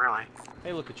ammo, really.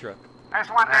 Hey, look, a truck. There's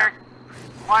one there.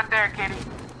 One there, kitty.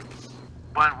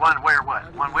 One where?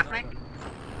 What? One with me?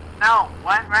 No,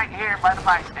 one right here by the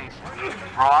buy station.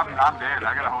 Bro, I'm dead.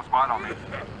 I got a whole spot on me.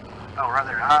 Oh, right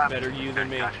there. Better you than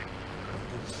me. Got you.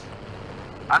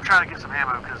 I'm trying to get some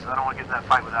ammo because I don't want to get in that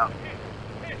fight without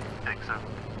things. So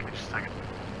give me just a second.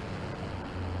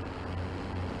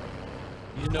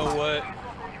 You know what?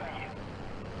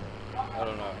 I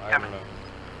don't know. I don't know.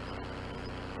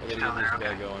 I gotta get this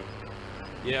guy going.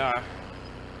 Yeah.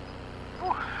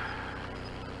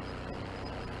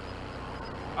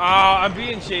 I'm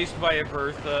being chased by a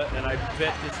Bertha, and I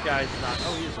bet this guy's not.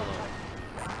 Oh, he is alone.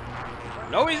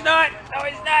 No, he's not! No,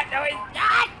 he's not! No, he's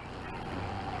not!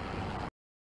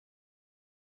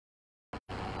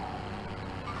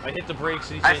 I hit the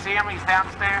brakes and he's I see him, he's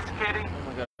downstairs, Kitty. Oh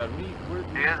my god, where?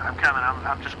 He is? I'm coming.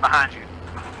 I'm just behind you.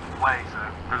 Way, so.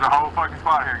 There's a whole fucking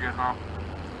spot here, Gizmo.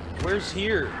 Where's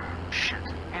here? Shit.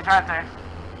 He's right there.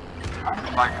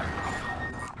 Like,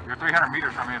 you're 300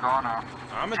 meters from me is all I know.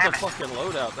 I'm at the fucking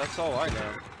loadout, that's all I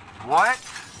know. What?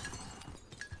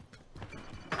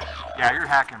 Yeah, you're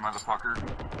hacking, motherfucker.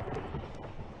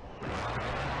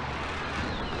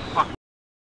 Fuck.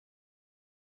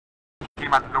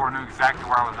 Came out the door and knew exactly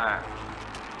where I was at.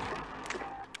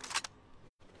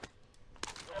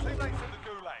 Teammates in the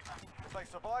gulag. If they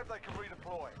survive, they can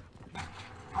redeploy.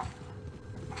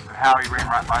 And how he ran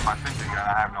right by my sentry gun, I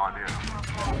have no idea.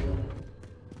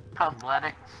 Come,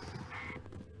 Lenny.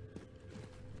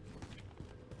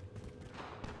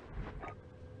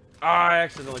 Oh, I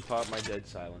accidentally popped my dead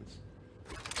silence.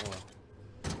 Oh well.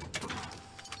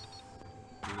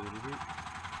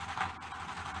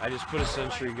 I just put a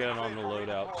sentry gun on the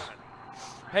loadouts.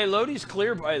 Hey, Lodi's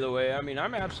clear, by the way. I mean,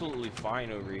 I'm absolutely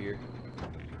fine over here.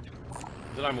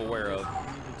 That I'm aware of.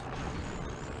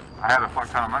 I had a fuck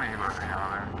ton of money, but, you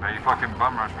know, they fucking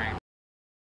bum rushed me.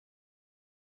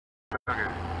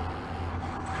 Okay.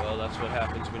 Well, that's what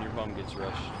happens when your bum gets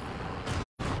rushed.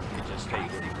 You just take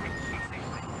it.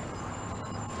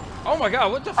 Oh my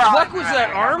god, what the fuck was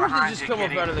that arm that just come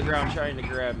up out of the ground trying to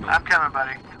grab me? I'm coming,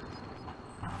 buddy.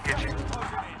 Get you.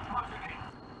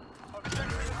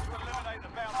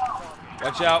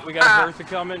 Watch out, we got a Bertha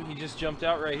coming. He just jumped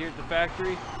out right here at the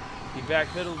factory. He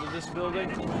backpedaled to this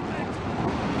building.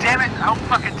 Damn it! Don't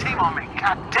fucking team on me.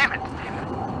 God damn it!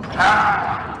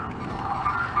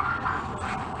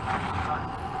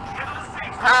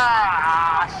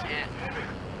 Shit.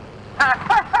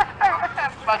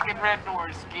 Fucking red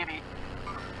doors, Kitty.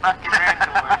 Fucking red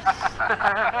doors.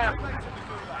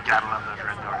 Gotta love those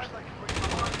red doors.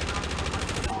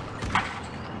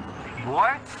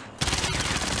 What?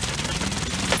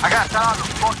 I got shot out of the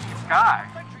fucking sky.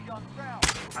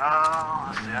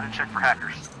 Let's see, I didn't check for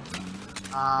hackers.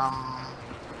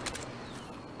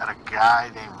 Got a guy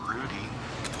named Rudy,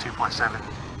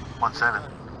 2.717.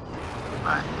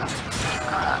 But,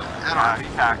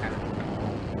 He's hacking.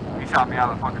 He shot me out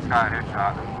of the fucking sky,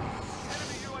 headshot.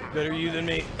 Better you than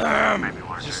me. maybe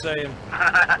worse. Just saying.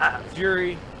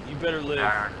 Fury, you better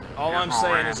live. All I'm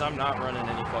saying is I'm not running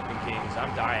any fucking kings.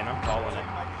 I'm dying. I'm calling it.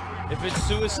 If it's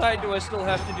suicide, do I still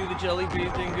have to do the jelly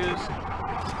bean thing, Goose?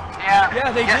 Yeah.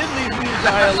 Yeah, they did leave me to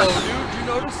die alone, dude. You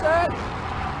notice that?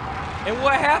 And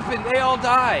what happened? They all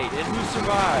died. And who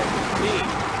survived? Me.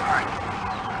 Alright.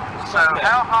 So,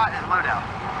 how hot is loadout?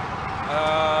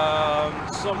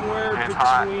 Somewhere It's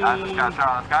between... hot. I just got shot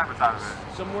out of the sky beside of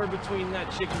it. Somewhere between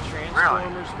that chicken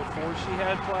transformers before she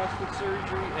had plastic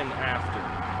surgery and after.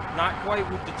 Not quite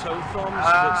with the toe thumbs,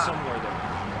 but somewhere there.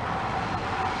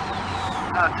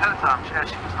 Toe thumbs. Yeah,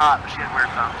 she was hot, but she had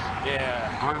weird thumbs. Yeah.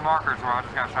 Blue markers where I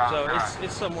just got shot out of the sky. So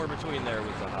it's somewhere between there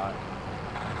with the hot.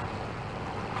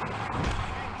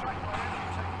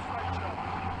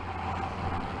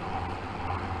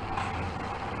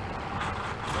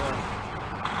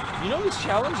 You know, this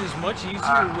challenge is much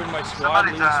easier when my squad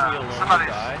leaves me alone to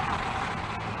die.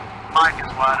 Mic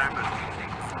is wide open.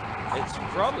 It's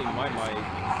probably my mic.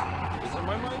 Is it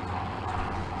my mic?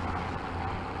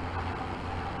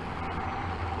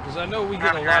 Because I know we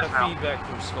get a lot of feedback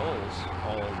from skulls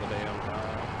all the damn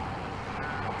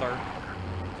time.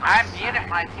 I'm muted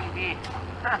my TV.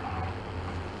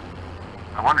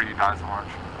 No wonder you died so much.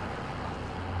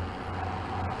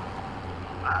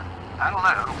 I don't know.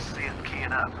 I don't see it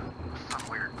keying up.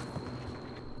 Something weird.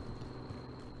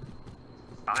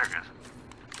 Oh, there it goes.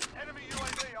 Enemy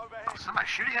UAV overhead. Oh, somebody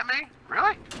shooting at me?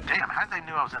 Really? Damn, how did they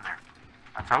know I was in there?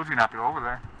 I told you not to go over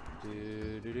there.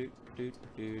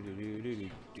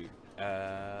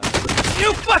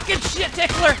 You fucking shit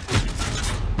tickler!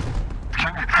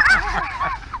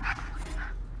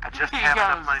 I just have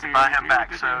enough money to buy him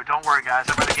back, so don't worry, guys.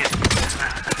 I'm gonna get.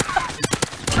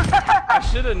 I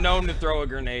should have known to throw a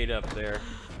grenade up there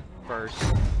first.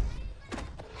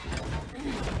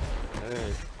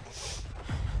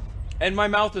 And my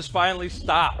mouth has finally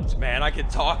stopped, man. I can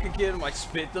talk again. My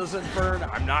spit doesn't burn.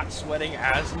 I'm not sweating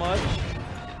as much.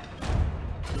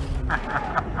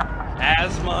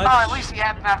 As much. Oh, at least you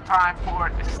had enough time for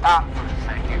it to stop for a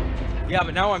second. Yeah,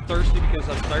 but now I'm thirsty because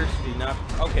I'm thirsty. Not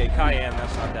okay. Cayenne,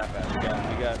 that's not that bad.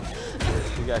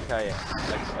 We got Cayenne.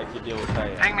 I could deal with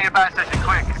Cayenne. Ping me a buy session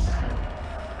quick.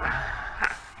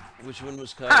 Which one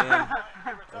was Cayenne?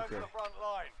 Return to the front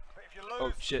line. But if If you lose,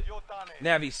 Oh shit. you're done in.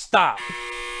 Navi, stop!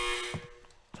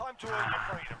 Time to earn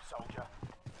your freedom, soldier.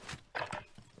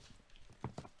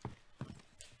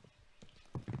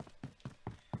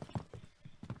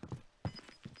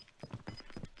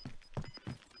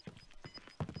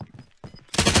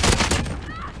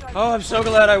 Oh, I'm so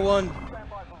glad I won.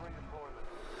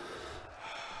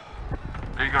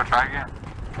 There you go, try again.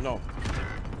 No.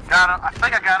 Got him. I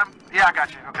think I got him. Yeah, I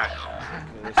got you. Okay.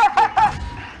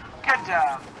 Good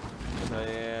job.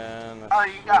 Diane. Oh,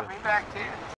 you got me back too?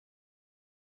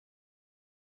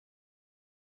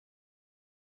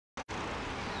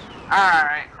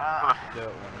 Alright,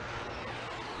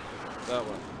 That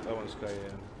one's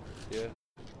Cayenne. Yeah.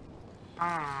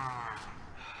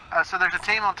 So there's a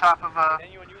team on top of Alright,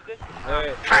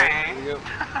 train. here we go.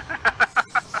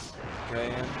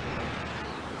 Cayenne.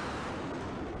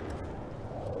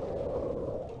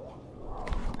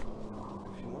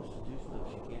 If she wants to do stuff,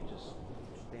 she can't just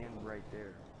stand right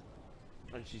there.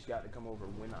 And she's got to come over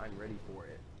when I'm ready for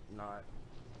it, not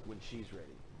when she's ready.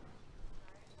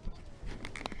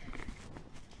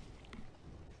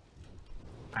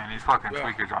 Man, these fucking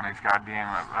tweakers on these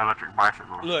goddamn electric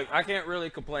bicycles. Look, I can't really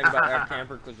complain about that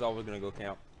camper because I was gonna go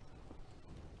camp.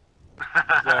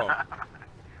 So,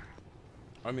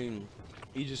 I mean,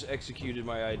 he just executed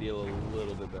my ideal a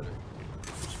little bit better.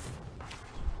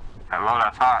 That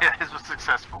loadout's hot. Yeah, his was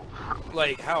successful.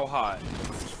 Like, how hot?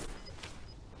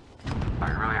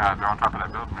 Like really hot. They're on top of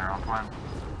that building there on Twin.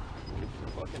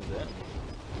 Fucking dead.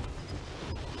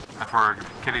 That's where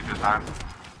Kitty just died.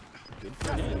 Good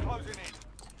for him. Closing in.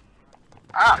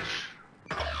 Ouch.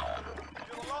 You're the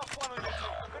last one on your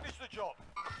team. Finish the job.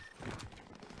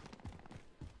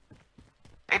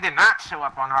 they did not show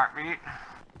up on Heartbeat.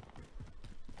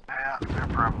 Yeah, they're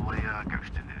probably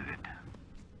ghosted it.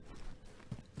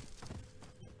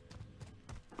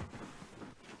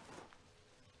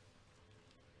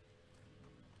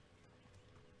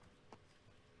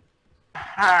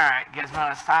 Alright,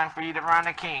 Gizmo, it's time for you to run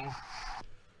the king.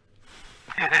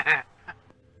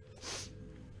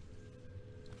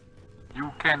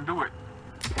 You can do it.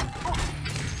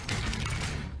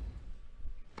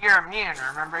 You're immune,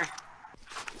 remember?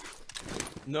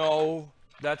 No,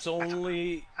 that's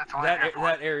only That's only that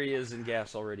airport. that area is in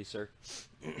gas already, sir.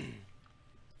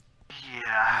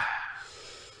 Yeah.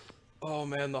 Oh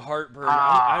man, the heartburn.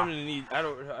 I'm gonna need. I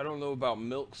don't know about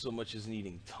milk so much as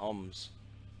needing Tums.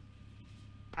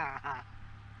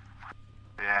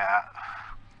 Yeah.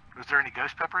 Was there any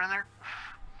ghost pepper in there?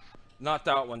 Not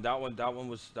that one. That one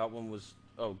was.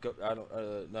 Oh, I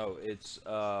don't. No, it's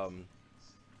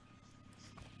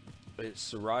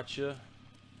sriracha.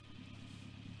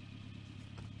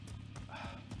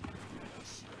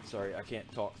 Sorry, I can't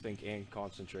talk, think, and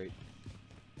concentrate.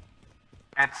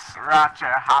 It's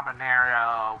sriracha,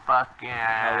 habanero, fucking...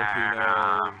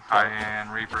 Jalapeno. Cayenne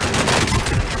Reaper.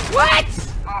 What?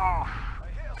 Oh.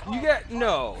 You got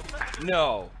no.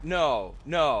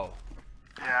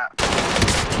 Yeah.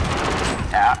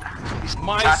 Yeah.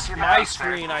 My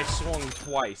screen I swung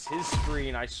twice. His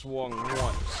screen I swung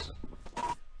once.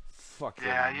 Fucking.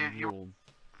 Yeah, you ruled.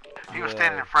 he was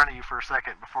standing in front of you for a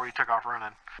second before you took off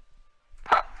running.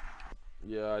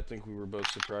 Yeah, I think we were both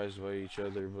surprised by each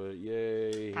other, but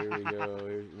yay, here we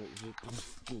go.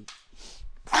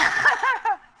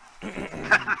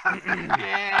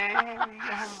 Yay!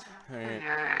 Alright.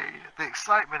 Yay! The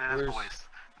excitement in his Where's- voice.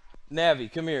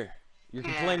 Navi, come here. You're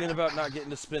Yeah. complaining about not getting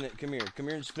to spin it. Come here. Come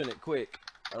here and spin it quick.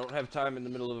 I don't have time in the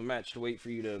middle of a match to wait for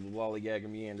you to lollygag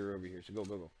and meander over here. So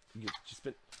go. Just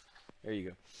spin. There you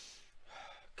go.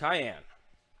 Cayenne.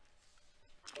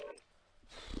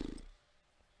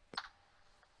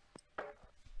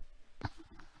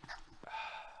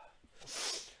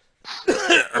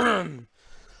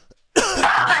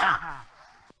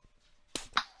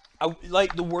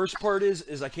 Like, the worst part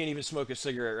is I can't even smoke a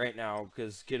cigarette right now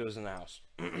because kiddo's in the house.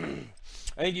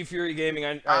 Thank you, Fury Gaming.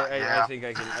 I think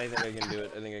I can do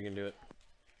it. I think I can do it.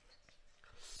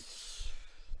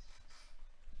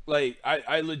 Like,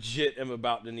 I legit am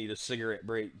about to need a cigarette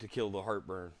break to kill the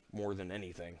heartburn more than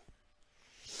anything.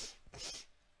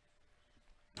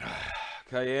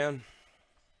 Cayenne.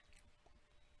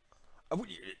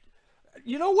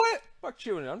 You know what? Fuck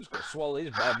chewing it. I'm just gonna swallow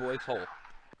these bad boys whole.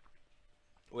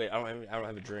 Wait, I don't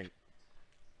have a drink.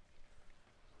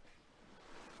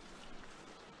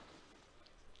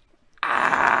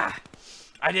 Ah!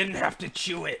 I didn't have to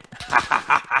chew it.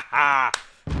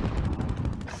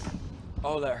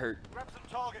 Oh, that hurt. Grab some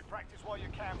target practice while you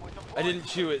can with the I didn't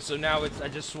chew it, so now I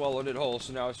just swallowed it whole,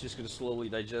 so now it's just gonna slowly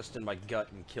digest in my gut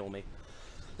and kill me.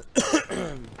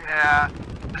 Yeah,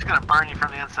 it's gonna burn you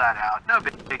from the inside out. No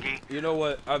biggie. You know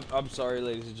what? I'm sorry,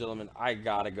 ladies and gentlemen. I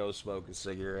gotta go smoke a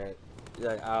cigarette.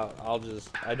 Yeah,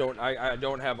 I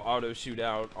don't have auto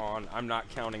shootout on. I'm not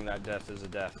counting that death as a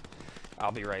death.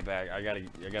 I'll be right back. I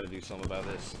gotta do something about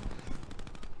this.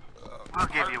 We'll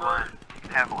give you one. You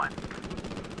can have one.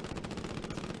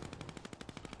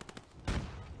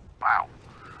 Wow.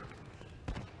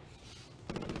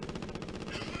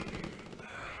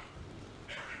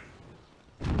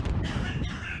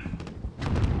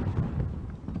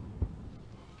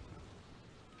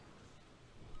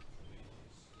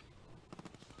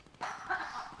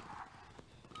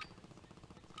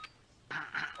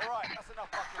 Alright, that's enough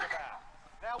fucking about.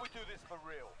 Now we do this for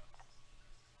real.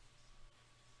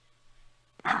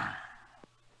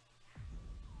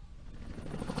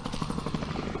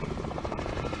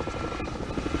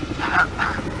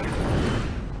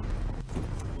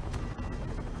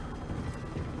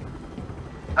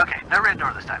 Okay, no red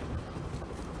door this time.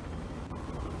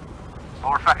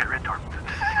 Or fuck it, red door.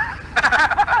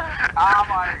 Oh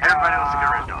my god. Everybody wants to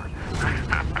get red door.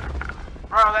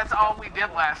 Bro, that's all we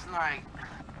did last night.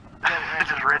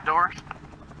 Just red doors?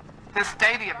 The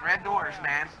stadium, red doors,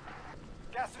 man.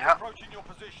 Gas is Yep. approaching your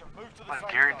position. Move to the I'm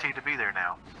safe guaranteed zone. to be there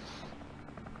now.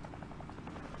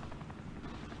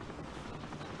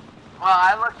 Well,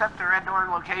 I looked up the red door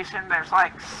location. There's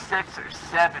like 6 or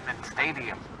 7 in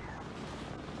stadium.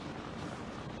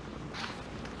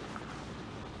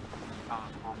 On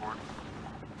the scoreboard.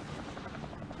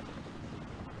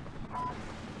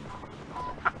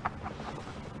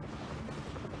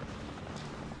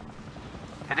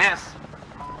 It is.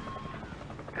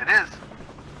 It is.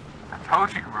 I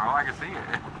told you, bro. I can see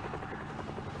it.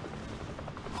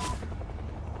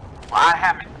 Well, I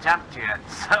haven't jumped yet,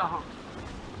 so.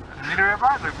 Neither have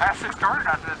I. The match just started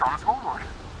after this on the scoreboard.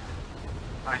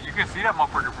 Like, you can see that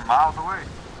motherfucker from miles away.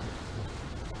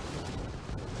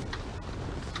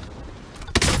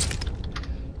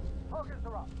 Targets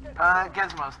are up. Get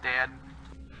Gizmo's dead.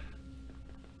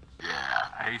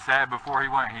 Yeah. He said before he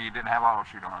went he didn't have auto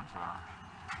shoot on, so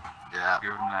Yeah.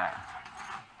 give him that.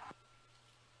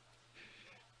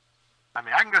 I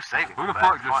mean, I can go save him. Who the but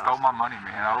fuck it's just stole pointless. my money,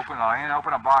 man? I ain't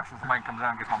open a box and somebody comes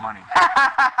down and gets my money.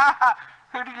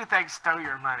 Who do you think stole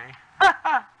your money?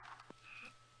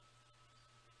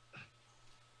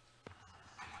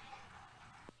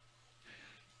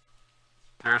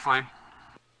 Seriously?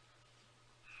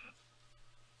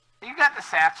 You got the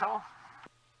satchel.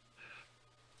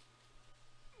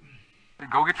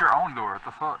 Go get your own door. What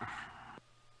the fuck?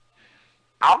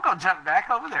 I'll go jump back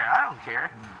over there. I don't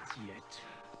care.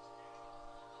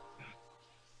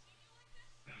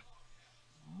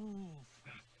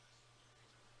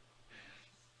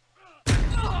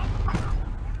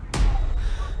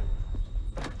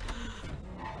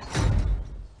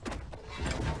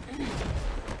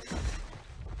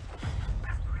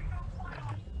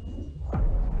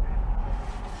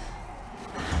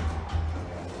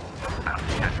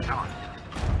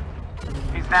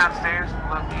 He's downstairs.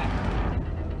 Look me.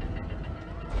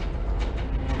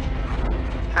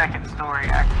 Second story,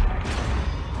 actually.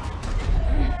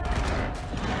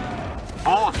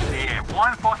 Bullshit.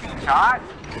 One fucking shot?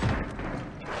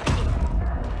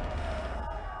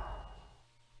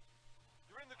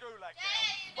 You're in the gulag now.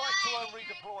 Fight to earn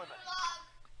redeployment.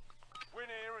 Win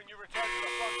here and you return to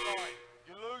the front line.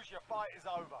 You lose, your fight is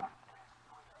over.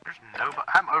 There's nobody.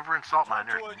 I'm over in Salt Mine.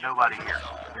 There's nobody here.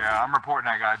 Yeah, I'm reporting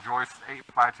that guy. Joyce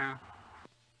 852.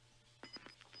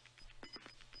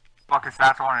 Fucking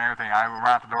satchel on and everything. I ran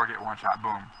out the door, get one shot,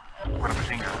 boom. With a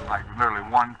machine gun. Like, literally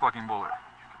one fucking bullet.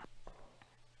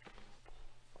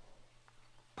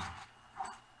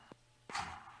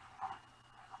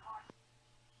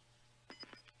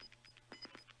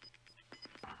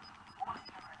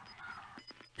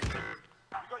 You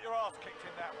got your ass kicked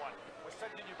in that one. We're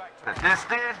sending you back to This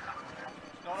did?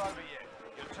 It's not over yet.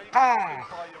 Your team will Boom.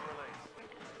 by your release.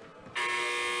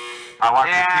 I watched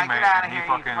Yeah, his get teammate outta and he here,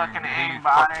 you fucking fucking he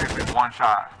aimbot. fucked him in one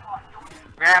shot.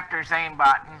 Raptors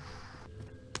aimbotting.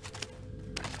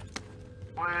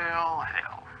 Well,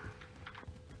 hell.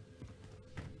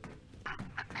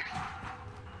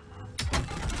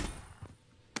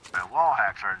 Now, wall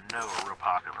hacks are real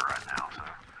popular right now, so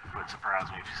it wouldn't surprise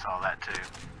me if you saw that too.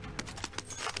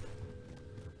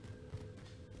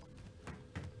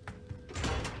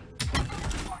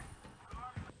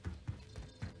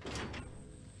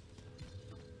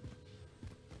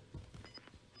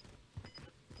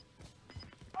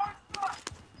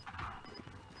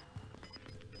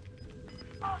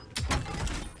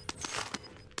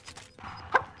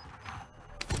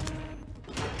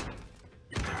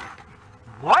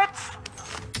 What?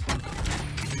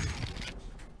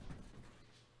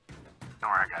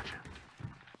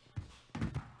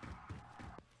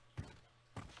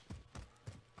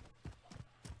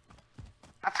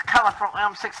 colorful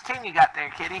M16 you got there,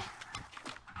 kitty.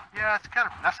 Yeah, it's kind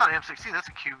of. That's not an M16. That's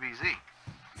a QVZ.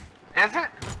 Is it?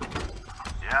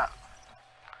 Yeah.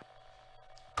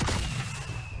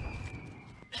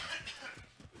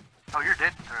 Oh, you're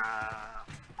dead.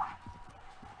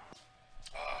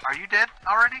 Are you dead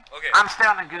already? Okay. I'm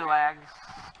still in the gulag.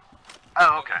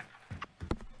 Oh, okay.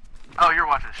 Oh, you're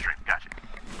watching the stream. Gotcha.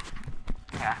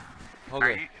 Yeah.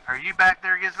 Okay. Are you back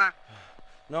there, Gizmo?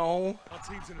 No. Our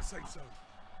team's in a safe zone.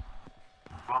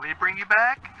 Want me to bring you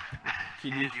back? Do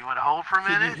Can you want to hold for a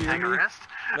minute? hear Take a me? rest?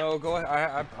 No, go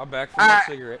ahead. I'm back for my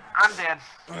cigarette. I'm dead.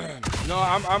 No,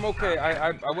 I'm okay.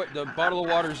 I went. The bottle of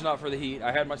water's not for the heat.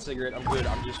 I had my cigarette. I'm good.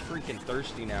 I'm just freaking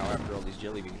thirsty now after all these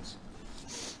jelly beans.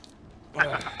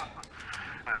 Alright,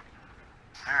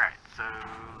 so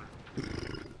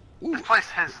this place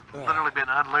has literally been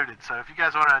unlooted, so if you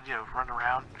guys want to, run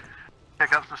around,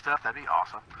 pick up some stuff, that'd be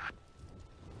awesome.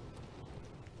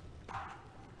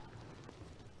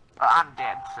 Well, I'm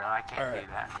dead, so I can't do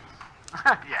that.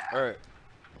 Yeah. All right.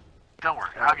 Don't worry,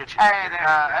 I'll get you. Hey, there you go.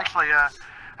 Actually,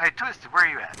 hey, Twisted, where are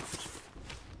you at?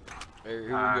 Here we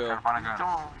Trying go. to find a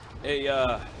gun. Hey,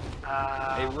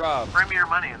 hey, Rob. Bring me your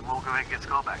money and we'll go ahead and get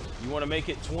Skull back. You want to make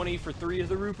it 20 for 3 of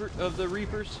the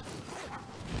Reapers?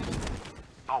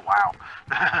 Oh, wow.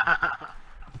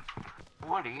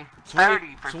 Woody, 20,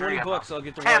 30 for 20 3 of bucks. them. I'll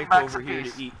get the 10 wife bucks over a here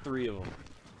piece. to eat 3 of them.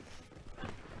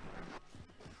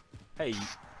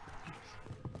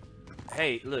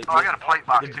 Hey, look. Oh, I got a plate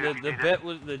box too.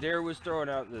 The dare was throwing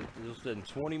out that there's been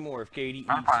 20 more if Katie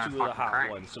I'm eats fine, 2 of the fucking hot great.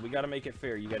 ones. So we got to make it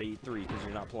fair. You got to eat 3 because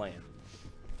you're not playing.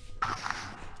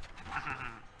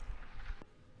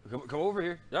 Come over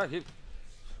here. Yeah, dude.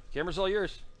 Camera's all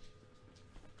yours.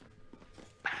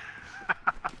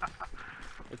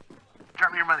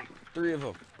 Drop me your money. 3 of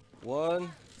them.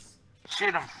 1,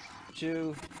 Shoot him. 2.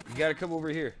 You got to come over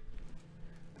here.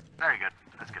 Very good.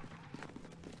 That's good.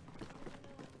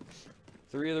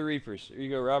 3 of the Reapers. Here you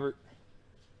go, Robert.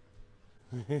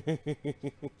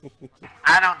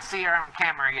 I don't see her on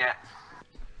camera yet.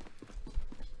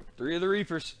 3 of the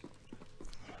Reapers.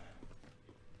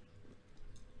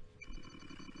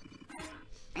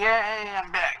 Yay,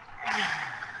 I'm back.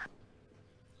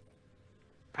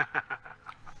 That's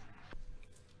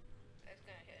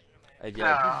gonna hit in a minute. Hey,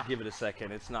 yeah, just give it a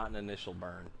second. It's not an initial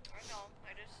burn. I know.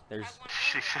 I just. There's.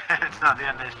 She said it's not the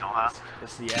initial, huh?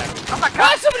 That's the average. Oh my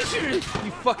god! Somebody shoot me!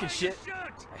 You fucking shit!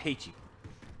 I hate you.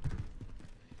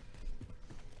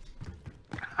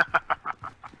 I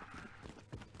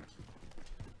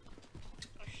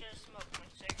should have smoked my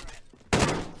cigarette.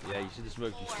 Yeah, you should have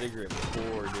smoked your cigarette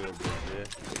before doing this.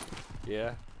 Yeah.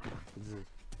 Yeah.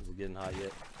 Is it getting hot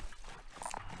yet?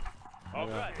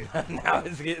 Alright. Now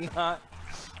it's getting hot.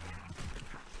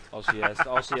 All she has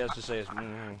to say is,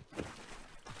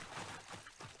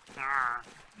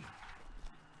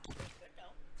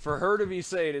 For her to be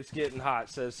saying it's getting hot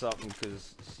says something,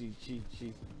 because she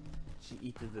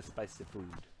eats the spicy food.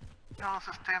 You know, what's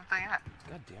this damn thing at?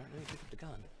 God damn it, let me pick up the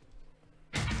gun.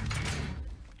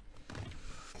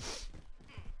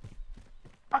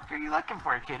 What are you looking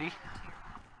for, kitty?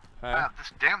 Huh?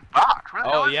 This damn box. Where the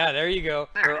hell Oh is yeah, it? there you go.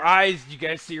 There it Her is. eyes, you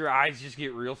guys see her eyes just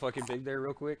get real fucking big there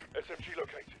real quick? SMG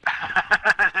located.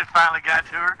 It finally got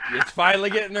to her. It's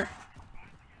finally getting her.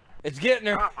 It's getting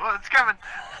her. Oh, it's coming.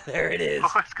 There it is.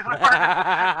 Oh, it's gonna burn.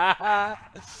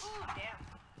 Ooh, damn.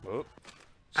 Oh,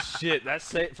 shit, that's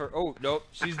safe for. Oh, nope,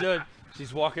 she's done.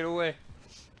 She's walking away.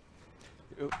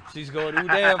 Oh, she's going, ooh,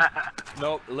 damn.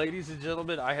 Nope, ladies and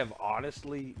gentlemen, I have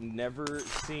honestly never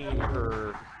seen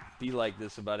her be like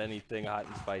this about anything hot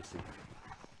and spicy.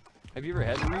 Have you ever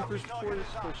had Reapers before? This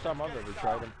is the first time I've ever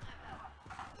tried them.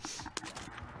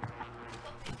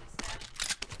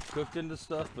 Cooked into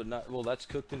stuff, but not. Well, that's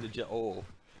cooked into. Oh.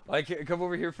 Like, come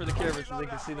over here for the camera so they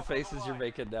can see the faces you're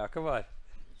making now. Come on.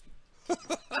 Hey,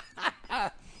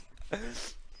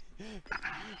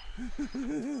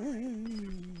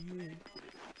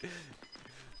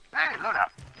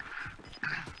 loadout.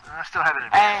 I still have it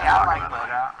in Hey, here. I like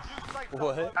loadout.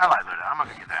 What? I like loadout. I'm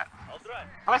gonna get that.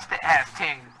 What's the ass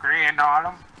 10 grand on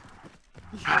them?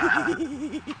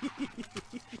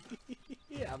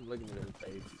 Yeah, I'm looking at her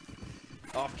face.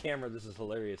 Off camera, this is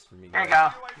hilarious for me. There you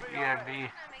guys. go. UAV. I'm gonna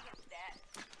make it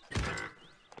that.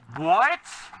 What?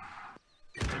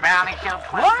 Bounty kill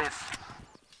places.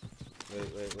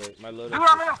 Wait. My loadout. Dude,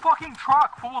 I'm in a fucking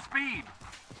truck, full speed.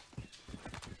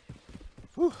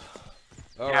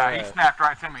 Yeah, he snapped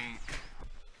right to me.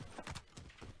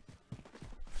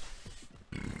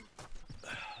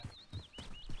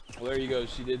 Well, there you go.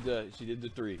 She did the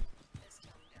 3.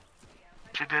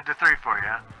 She did the 3 for you,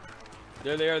 huh?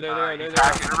 There they are. There they are. He's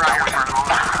right here in front of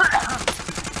him.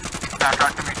 Snapped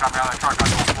right to me. Shot me out of that truck on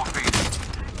full speed.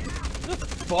 What the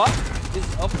fuck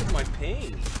is up with my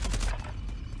ping?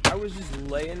 I was just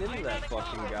laying into that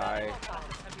fucking guy.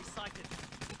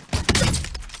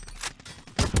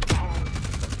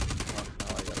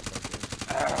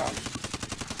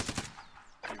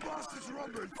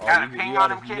 Got a ping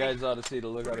on him, you Kitty. guys ought to see the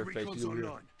look on her face. She's good.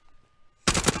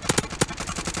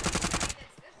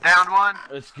 Downed one.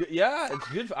 It's good. Yeah, it's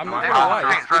good. I'm not There gonna was lie.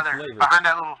 one It's right good there. flavor. Behind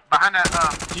that little, behind that,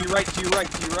 To your right, to your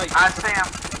right, to your right. I see him.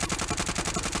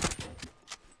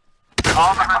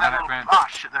 all behind that that little, fence. oh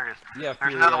shit, there he is. Yeah, There's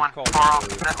Fury, another I one called far off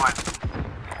Fury. that way.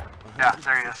 Yeah,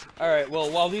 there he is. Alright, well,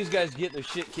 while these guys get their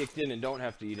shit kicked in and don't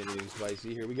have to eat anything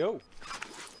spicy, here we go.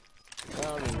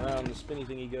 Round and round the spinny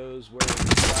thingy goes. Where is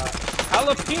the shot?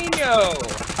 Jalapeno!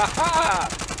 Ha-ha!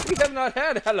 We have not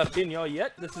had jalapeno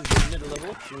yet. This is the middle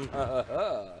level.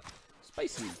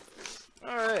 Spicy.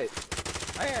 Alright.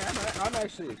 I'm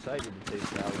actually excited to taste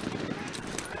jalapeno.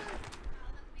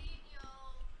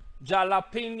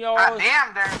 Jalapenos! God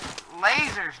damn, they're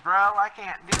lasers, bro. I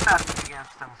can't do nothing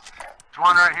against them. There's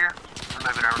one right here. I'll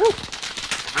move it over.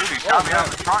 Dude, he shot me out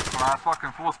of the truck when I was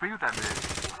fucking full speed with that bitch.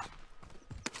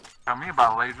 Tell me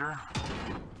about a laser.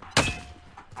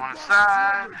 One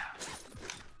side.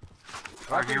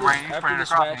 Like you ran, you After sprayed this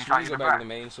across and match, he we shot you go in the back to the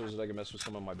back. main so that I can mess with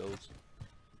some of my builds.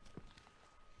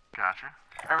 Gotcha.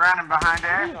 They're running behind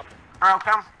there. Bro,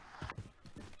 come.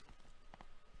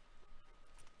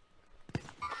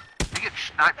 You get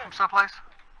sniped from someplace?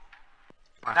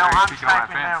 Like, No, there, I'm peeking on that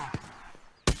sniping them. fence.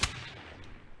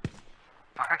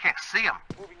 Fuck, I can't see him.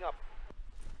 Moving up.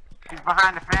 He's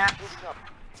behind the fence. Moving up.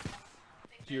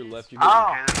 To your left, you're Oh.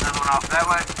 Okay, there's another one off that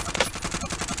way.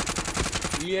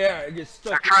 Yeah, it gets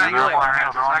They're stuck. trying to They're get on their the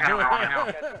hands. hill, I they're gotta on the go. hill.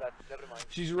 Cancel that. Never mind.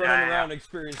 She's running Yeah. around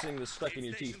experiencing the stuck in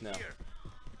your teeth now.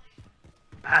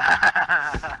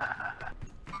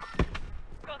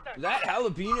 That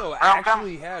jalapeno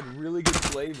actually had really good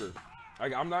flavor.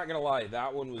 I'm not gonna lie,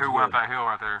 that one was Who went up good. that hill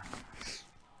right there?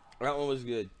 That one was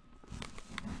good.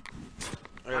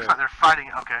 Looks like they're fighting.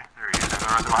 Okay, there he is. They're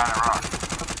right there behind that rock.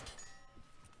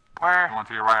 Where? The one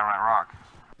to your right on that rock.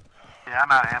 Yeah,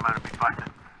 I'm out of ammo to be fighting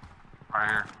it. Right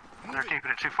here. They're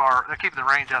keeping it too far. They're keeping the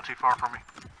range out too far from me.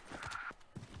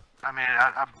 I mean,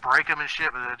 I break them and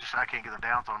shit, but I can't get the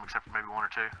downs on them except for maybe one or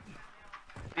two.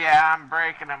 Yeah, I'm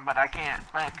breaking them, but I can't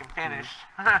fucking finish.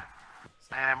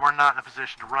 And we're not in a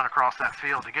position to run across that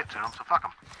field to get to them, so fuck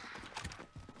them.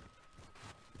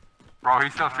 Bro,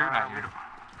 he's still shooting at you.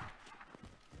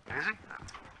 Is he?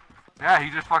 Yeah, he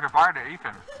just fucking fired at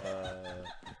Ethan.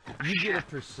 You get a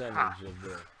percentage of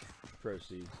the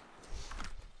proceeds.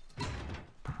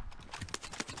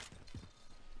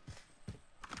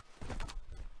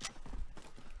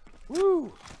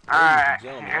 Woo! Alright,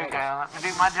 Ladies and here we gentlemen, go. Let me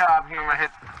do my job I'm here. gonna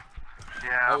hit.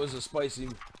 Yeah. that was a spicy,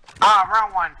 Oh,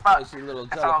 wrong one. Fuck. spicy little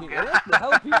That's all jalapeno. good. The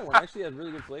jalapeno one actually had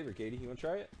really good flavor, Katie. You want to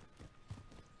try it?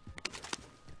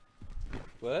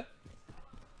 What?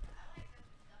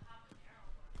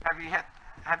 Have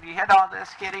you hit all this,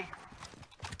 Kitty?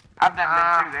 I've never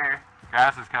been through there.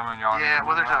 Gas is coming, y'all. Yeah,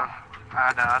 well, there's a.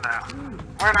 I know.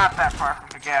 We're not that far from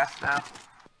the gas, though.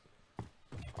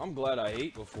 I'm glad I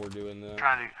ate before doing that.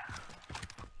 Trying to.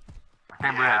 I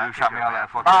can't believe that dude shot me out of that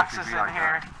fucking Boxes SUV in like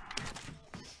here. that.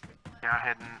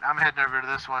 Yeah, I'm heading over to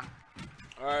this one.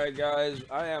 Alright guys,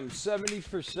 I am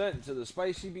 70% to the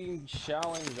Spicy Bean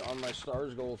Challenge on my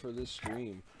stars goal for this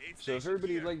stream. So if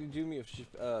everybody would like to do me a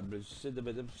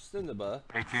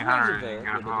 1800 and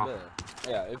get us both.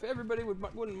 yeah, if everybody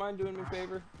wouldn't mind doing me a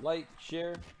favor, like,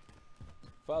 share,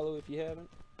 follow if you haven't.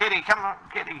 Kitty, come on,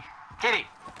 Kitty. Kitty.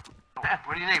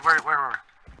 What do you need? Where are we?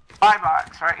 Buy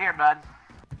box, right here, bud.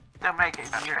 They'll make it.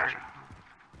 You're Is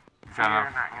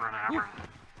not that gonna.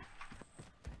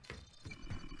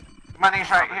 Money's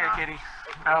right here, Kitty.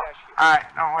 Oh, alright,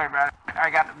 don't worry about it. I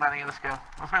got the money, let's go.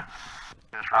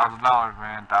 That's right. $1,000,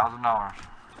 man. $1,000.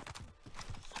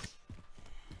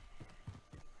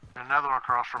 Another one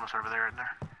across from us over there, isn't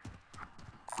there?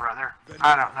 Right there.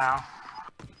 I don't know.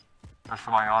 There's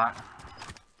somebody on it.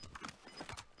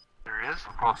 There is.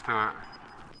 Close to it.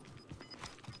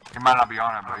 He might not be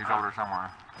on it, but he's over there somewhere.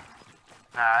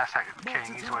 Nah, that's that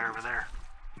king. He's way over there.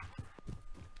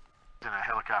 He's in a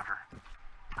helicopter.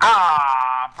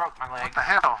 Ah, broke my legs. What the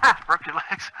hell? Broke your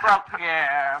legs? Broke,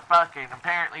 yeah, fucking.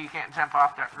 Apparently you can't jump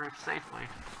off that roof safely.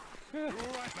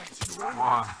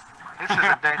 Whoa. This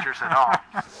isn't dangerous at all.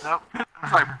 Nope.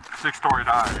 It's like 6-story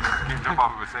dive. Can't jump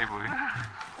off of it safely.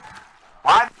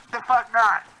 Why the fuck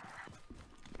not?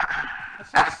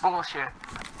 That's bullshit.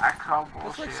 I call That's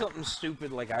bullshit. like something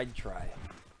stupid like I'd try.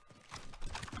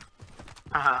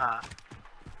 Yeah,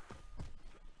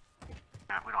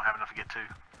 we don't have enough to get to.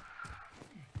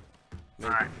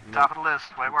 Alright, top of the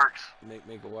list, way it works.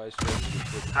 Make a wise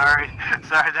choice. Sorry,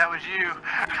 sorry, that was you.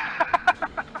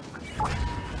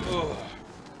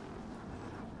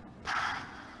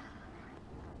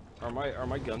 Are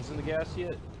my guns in the gas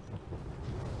yet?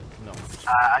 No.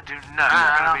 I do know. I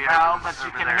don't know, but you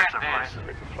over can there hit someplace.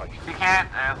 If you can't,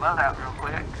 load out real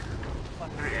quick.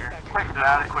 Quick do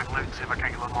out, quick loot, and see if I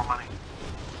can't get a little more money.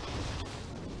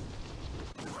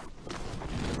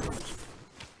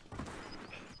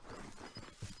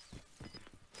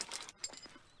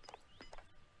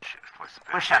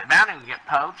 Wish that bounty would get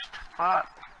poached. Fuck.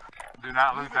 Do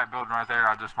not loot that building right there.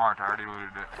 I just marked. I already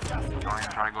looted it. Don't even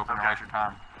try to go up in and waste your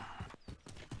time.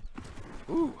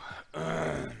 Ooh.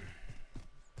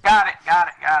 Got it.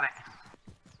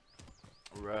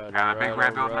 Right, Yeah, the big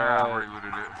red building there, I already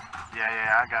looted it.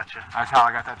 Yeah, I got you. That's how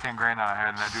I got that 10 grand that I had,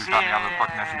 and that dude shot me out of the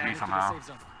fucking SUV somehow.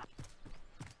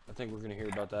 I think we're gonna hear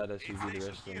about that SUV the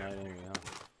rest of the night anyway, huh?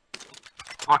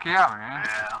 Fuck yeah, man.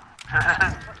 Yeah.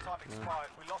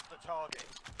 We lost the target.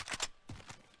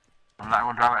 I'm not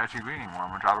gonna drive an SUV anymore. I'm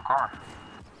gonna drive a car.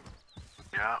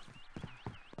 Yeah.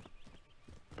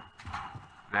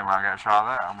 Then when I got shot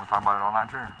at that, I'm gonna talk about it all night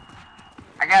too.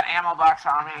 I got ammo box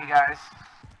on me, you guys.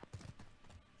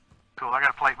 Cool, I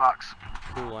got a plate box.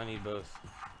 Cool, I need both.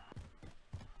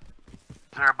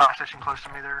 Is there a box station close to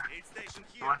me there?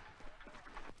 One?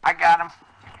 I got him.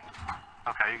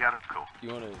 Okay, you got it. Cool.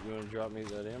 You wanna drop me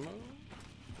that ammo?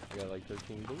 I got like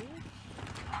 13 bullets.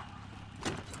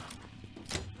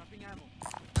 Dropping ammo.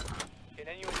 Can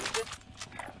anyone use it?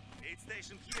 Aid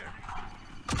station here.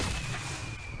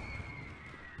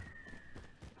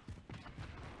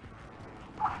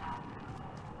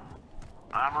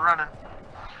 I'm running.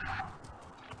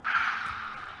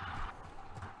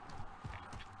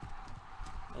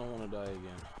 I don't want to die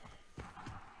again.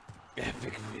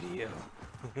 Epic video.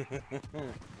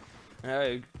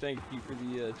 Alright, thank you for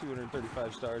the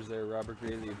 235 stars there, Robert.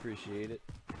 Greatly appreciate it.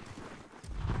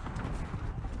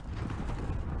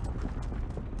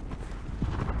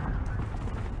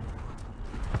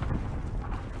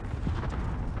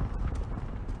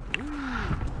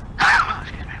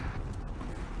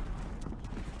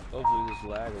 Hopefully this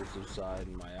lag will subside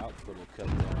and my output will cut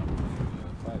down to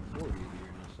 540 here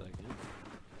in a second.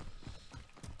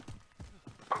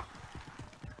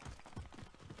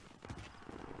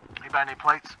 Anybody need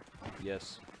plates?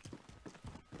 Yes.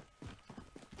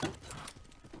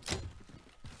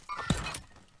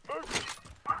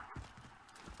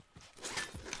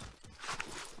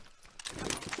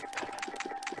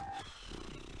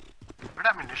 Where'd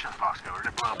that munitions box go? Or did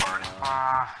it blow up already?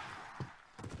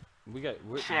 We got.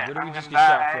 Where Shit, did we I'm just get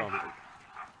gonna shot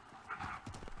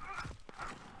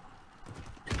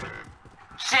from?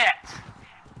 Shit!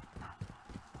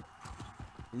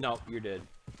 No, you're dead.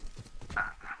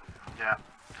 Yeah,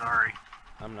 sorry.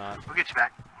 I'm not. We'll get you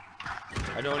back.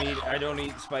 I don't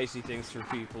eat spicy things for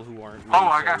people who aren't. Oh,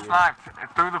 I got sniped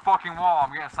through the fucking wall.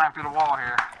 I'm getting sniped through the wall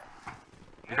here.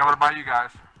 He's over by you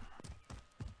guys.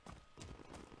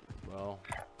 Well.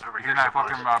 Over He's here. in that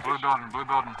fucking blue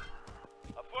building.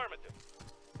 Affirmative.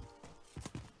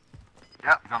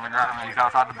 Yep. He's on the ground and he's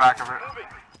outside the back of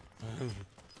it.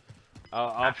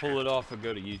 I'll pull it off and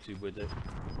go to YouTube with it.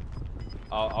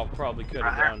 I'll probably cut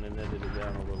it down and edit it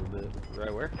down a little bit.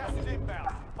 Right where? Gas is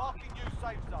inbound. Marking new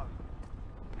safe zone.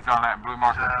 He's on that blue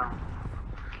marker.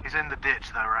 He's in the ditch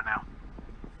though right now.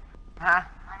 Huh?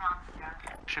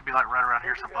 Should be like right around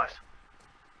here someplace.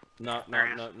 No.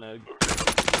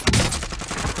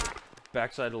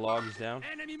 Backside of the log is down.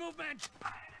 Enemy movement.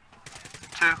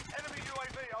 2. Enemy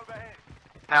UAV overhead.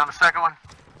 Down the second one.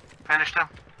 Finished him.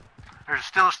 There's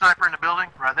still a sniper in the building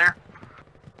right there.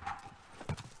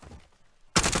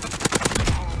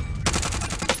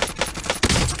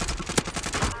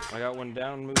 I got one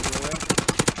down, moving away.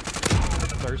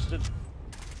 Thirsted.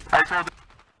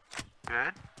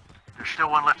 Good. There's still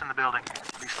one left in the building.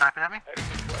 Are you sniping at me?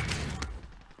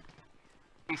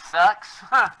 He sucks.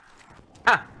 Huh.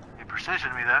 He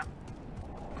precisioned me though.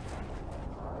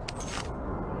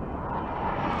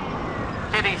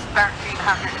 Hit he's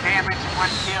 1,300 damage, 1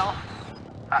 kill.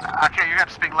 I can't. You have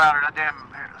to speak louder. That damn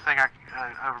thing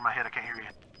over my head. I can't hear you.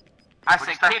 I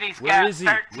said Kitty's Where got is he?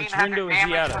 Which 1,300 window is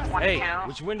he out damage, of? 1 Hey, kill.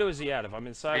 which window is he out of? I'm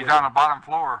inside. He's with on him. the bottom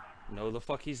floor. No, the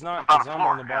fuck he's not. Bottom Because I'm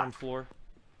floor, on the bottom yeah. floor.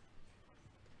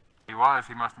 He was.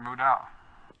 He must have moved out.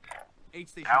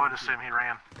 I would assume he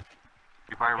ran.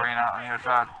 He probably ran out on the other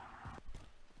side.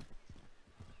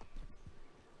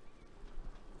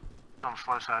 He's on the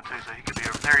slow side too, so he could be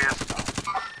over there. He is.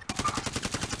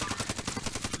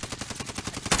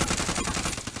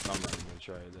 I'm not even gonna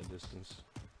try at that distance.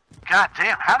 God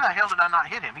damn, how the hell did I not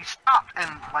hit him? He stopped and,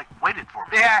 like, waited for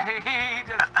me. Yeah, he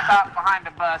just stopped behind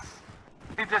the bus.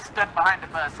 He just stood behind the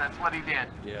bus, that's what he did.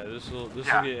 Yeah, this will get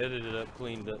edited up,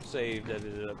 cleaned up, saved,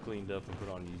 edited up, cleaned up, and put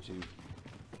on YouTube.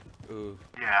 Ooh.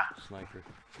 Yeah. Sniper.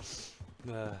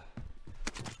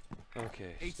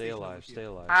 Okay, stay alive, stay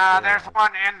alive. There's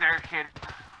one in there, kid.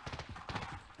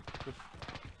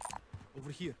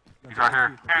 Over here. He's right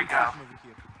here. There you go.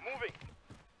 Moving.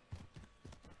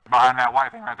 Behind that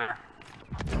white thing right there.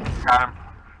 Got him.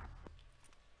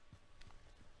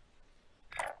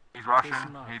 He's Russian.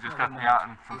 He just cut me out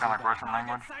in some kind of like Russian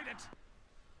language.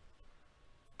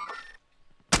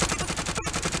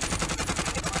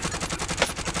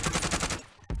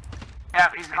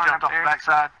 Yep, he's He gone jumped up off the there.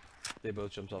 backside. They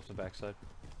both jumped off the backside.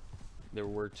 There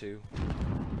were two.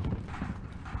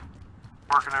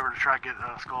 Working over to try to get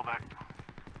Skull back.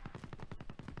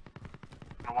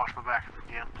 I'm gonna watch my back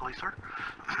again, please, sir.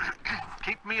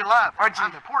 Keep me alive.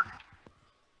 I'm important.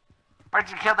 Where'd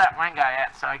you kill that one guy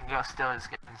at so I can go steal his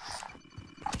guns?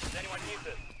 Does anyone need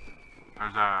this?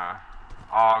 There's a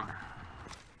AUG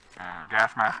and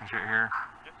gas mask and shit here.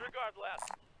 Disregard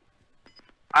last.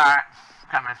 Alright,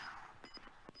 coming.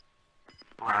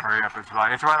 Gotta hurry up. It's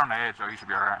right on the edge, so you should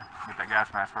be alright. Get that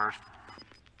gas mask first.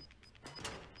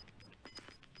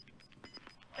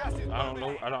 Gas is I don't know.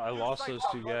 moving. I lost those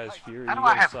two guys. Fury, How do you I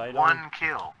got have sight one on?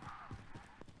 kill?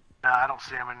 No, I don't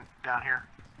see him down here.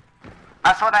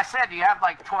 That's what I said, you have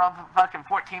like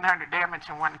 1,400 damage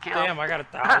in one kill. Damn, I got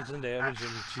 1,000 damage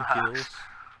and 2 kills.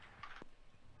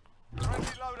 Friendly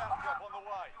loadout drop on the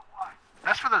way.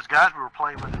 That's for those guys we were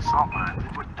playing with in salt mines. They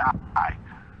wouldn't die.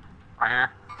 Right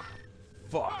here.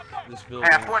 Fuck. This building.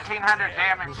 Yeah, 1,400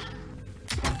 damage.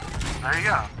 There you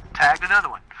go. Tagged another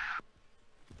one.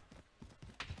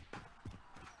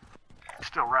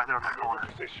 Still right there in that corner.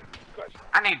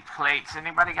 I need plates.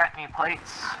 Anybody got any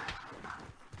plates?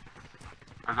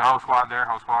 There's a whole squad there.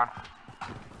 Whole squad.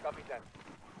 Copy that.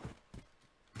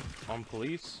 On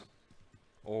police?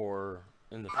 Or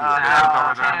in the field?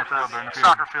 Yeah, over there in the field. They're in the field.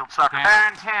 Soccer field, soccer field. They're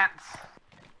intense.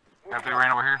 Yep, they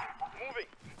ran over here. Moving.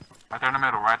 Right there in the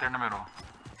middle. Right there in the middle.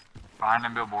 Behind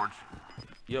them billboards.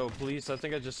 Yo, police, I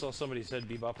think I just saw somebody's head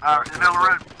bebop. In the middle of the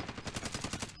road.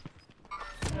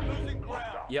 Losing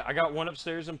ground. Yeah, I got one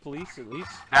upstairs in police, at least.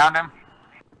 Downed him.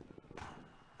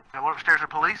 Now one upstairs of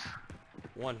police.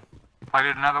 One.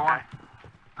 Plated another one. Okay.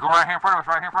 Go right here in front of us.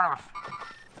 Right here in front of us.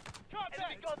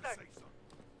 Enemy contact.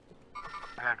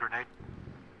 I got a grenade.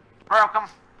 Broke him.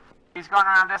 He's going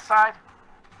around this side.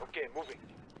 Okay, moving.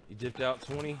 He dipped out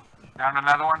 20. Downed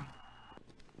another one.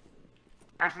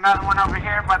 There's another one over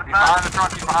here by the He's behind the bus.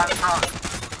 truck. He's behind the truck.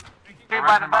 Two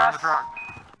by the Behind the bus. truck.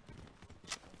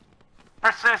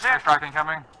 Precision. Airstrike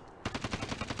incoming.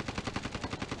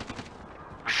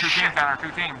 There's two teams down there.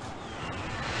 Two teams.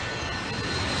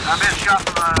 I'm being shot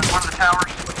from one of the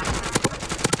towers.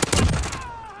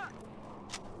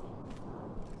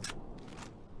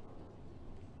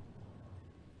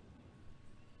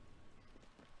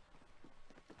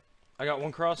 I got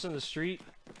one crossing the street.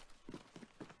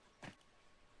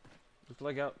 Looked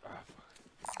like out.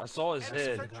 I saw his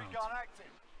head. Sentry gun active.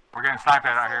 We're getting sniped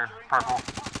at out here. Purple.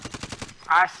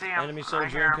 I see him. Enemy I soldier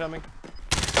hear him. incoming.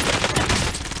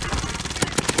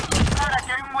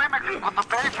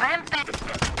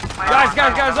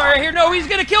 Guys, all right here. No, he's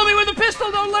gonna kill me with a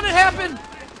pistol. Don't let it happen.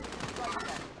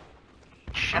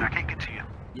 Shit, I can't get to you.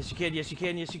 Yes, you can. Yes, you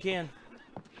can. Yes, you can.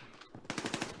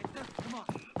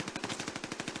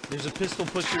 There's a pistol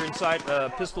pusher inside.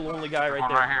 Pistol only guy right One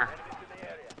there. right here.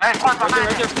 There's one Right there, behind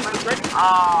right there. him. Pistol, right there.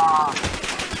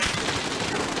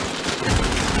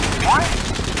 What?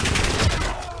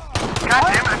 God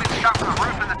damn it, I've been shot from the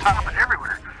roof and the top and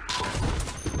everywhere.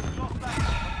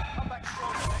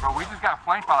 Bro, we just got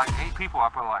flanked by like 8 people. I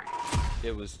feel like.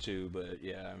 It was 2, but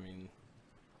yeah, I mean,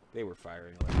 they were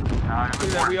firing. No, it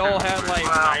was more We than all 2. had like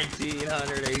Wow.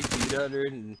 1,900,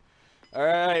 1,800, and all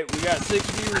right, we got 6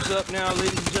 viewers up now,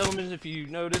 ladies and gentlemen. If you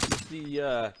notice, it's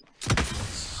the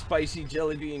spicy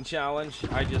jelly bean challenge.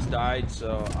 I just died,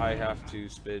 so I have to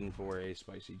spin for a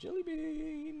spicy jelly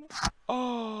bean.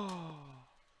 Oh.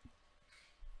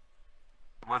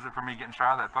 Was it for me getting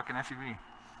shot at that fucking SUV?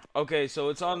 Okay, so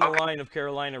it's on the line of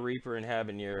Carolina Reaper and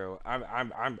Habanero.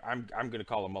 I'm gonna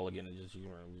call a mulligan and just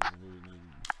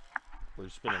we're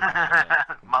spinning.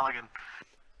 Mulligan.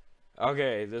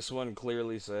 Okay, this one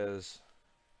clearly says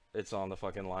it's on the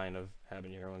fucking line of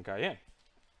Habanero and Cayenne.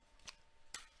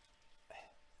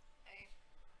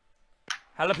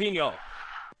 Jalapeno. FYI.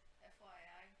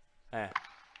 Eh.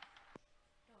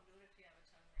 Don't do it if you have a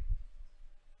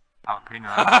tongue ring. Jalapeno.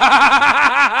 Now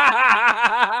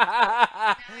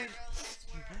I realize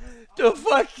where The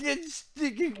fucking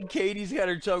sticking Katie's got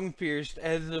her tongue pierced,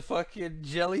 and the fucking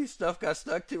jelly stuff got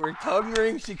stuck to her tongue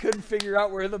ring. She couldn't figure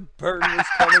out where the burn was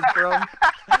coming from.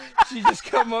 She just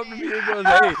come up to me and goes,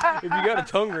 "Hey, if you got a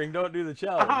tongue ring, don't do the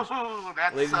challenge." Ooh,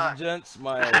 that Ladies and sucks. gents,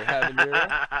 my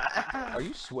habanero. Are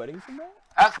you sweating from that?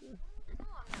 That's No,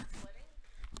 I'm not sweating.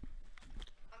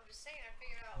 I'm just saying, I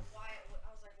figured out why I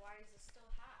was like, why is it still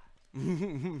hot?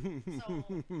 And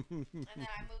then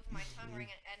I moved my tongue ring,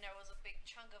 and there was a big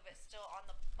chunk of it still on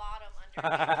the bottom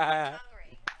underneath my tongue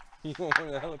ring. You want one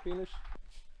of the jalapenos?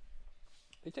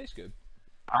 They taste good.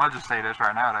 I'm gonna just say this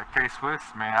right now, that K-Swiss,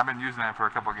 man, I've been using it for a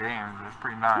couple games. It's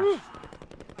pretty nice. Woo.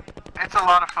 it's a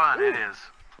lot of fun. It is.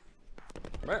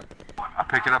 Right. I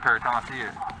pick it up every time I see it.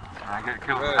 And I get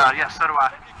killed. Right. Yeah, so do I.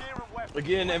 Take your gear and weapons.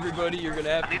 Again, everybody, you're gonna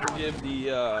have to forgive the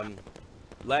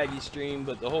laggy stream,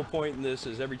 but the whole point in this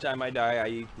is every time I die, I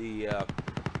eat the.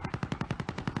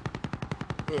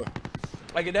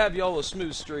 I could have y'all a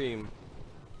smooth stream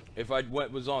if I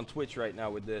was on Twitch right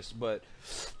now with this, but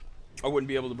I wouldn't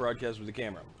be able to broadcast with the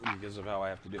camera because of how I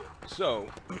have to do it. So,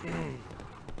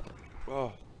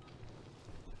 oh,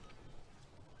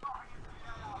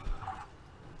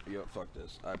 yo, fuck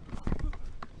this.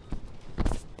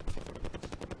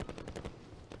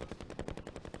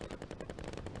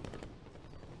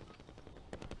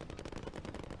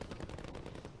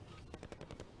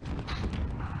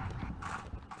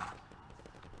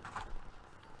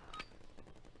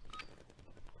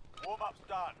 Warm-up's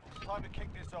done. Time to kick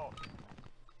this off.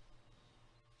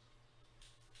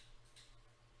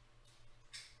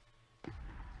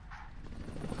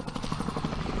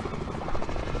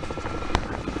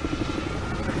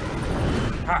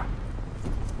 Ha!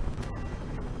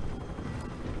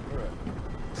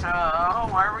 So,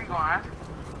 where are we going?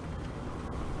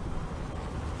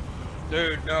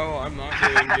 Dude, no, I'm not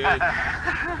doing good.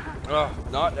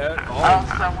 Not at all. Oh,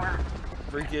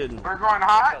 so Freaking. we're going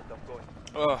hot?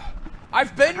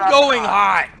 I've been going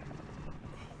hot!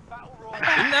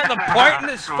 Isn't that the point in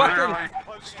this fucking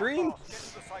stream? Get to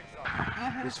the safe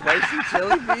zone. The spicy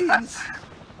chili beans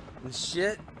and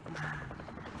shit.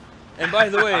 And by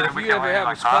the way, if you ever have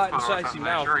a spot inside your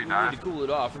mouth and you need to cool it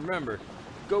off, remember,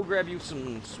 go grab you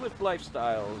some Swift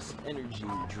Lifestyles energy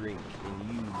drink and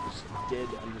use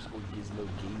dead_Gizmo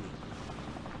Gaming.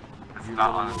 It's Your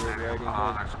not little on the Red Riding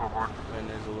on Hood. the scoreboard. And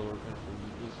there's a little.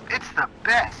 It's the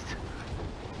best.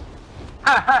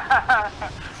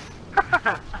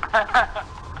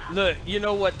 Look, you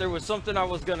know what? There was something I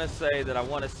was gonna say that I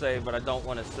want to say, but I don't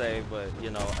want to say. But you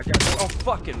know, I got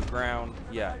fucking ground.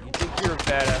 Yeah, you think you're a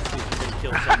badass if you can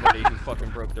kill somebody who fucking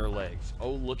broke their legs?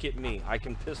 Oh, look at me! I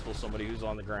can pistol somebody who's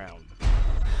on the ground.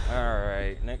 All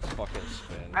right, next fucking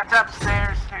spin. That's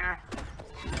upstairs here.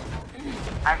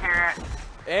 I hear it.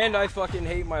 And I fucking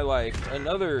hate my life.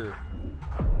 Another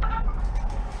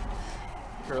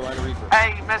Carolina Reaper.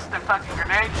 Hey, you missed the fucking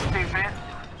grenade, stupid.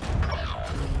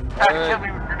 Try to kill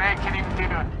me with a grenade, can't even do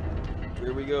it.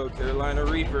 Here we go, Carolina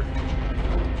Reaper.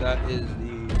 That is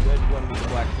the red one with the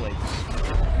black flakes.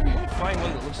 Find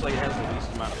one that looks like it has the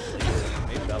least amount of flakes.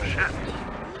 Maybe that'll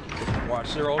work.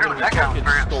 Watch, they're all gonna be That guy was fucking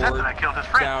very upset stored that I killed his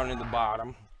friend. down in the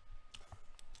bottom.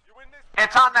 You win this.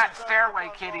 It's on that stairway,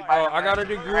 kitty. by Oh, the I gotta way.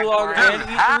 do gulag and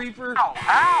eat the Reaper? Ow,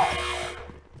 ow!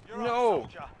 You're No.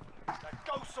 up, soldier. Now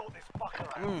go sort this fucker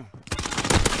out.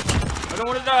 I don't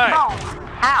want to die. No!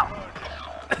 Ow!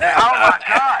 Oh my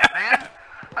god, man.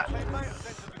 Teammate has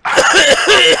entered the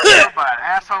Killed by an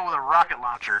asshole with a rocket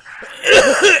launcher.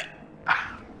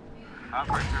 I'm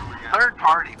pretty sure we got Third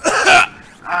party.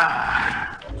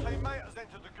 teammate has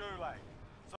entered the gulag.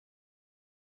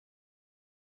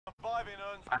 Surviving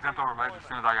earns. I jumped over ledge as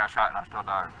soon as I got shot and I still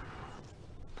died.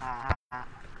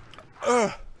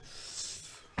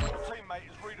 Your teammate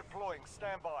is redeploying.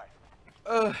 Stand by.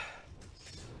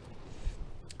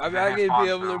 I gotta be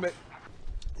able to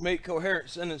make coherent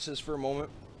sentences for a moment.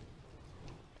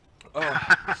 Oh,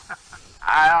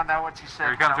 I don't know what you said.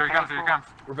 Here he comes, but here he comes, here he comes.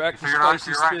 we're back to To your right,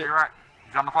 spicy to your right, to spit. your right.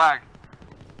 He's on the flag.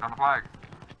 He's on the flag.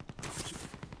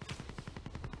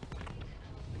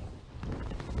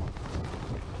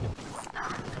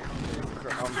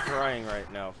 I'm crying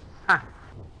right now.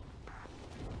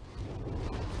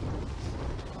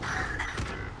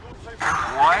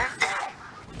 What?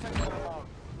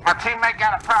 My teammate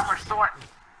got a proper sorting.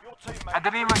 Your teammate. I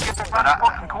didn't even get to the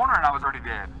fucking corner and I was already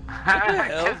dead.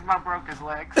 hell? Gizmo broke his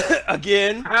legs.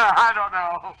 Again? I don't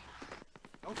know.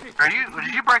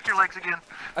 Did you break your legs again?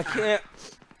 I can't.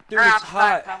 Dude, You're it's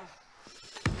outside, hot.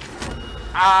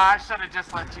 I should have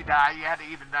just let you die. You had to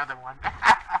eat another one.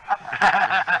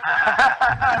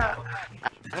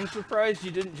 I'm surprised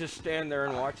you didn't just stand there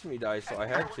and watch me die, so I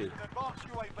had to. Advanced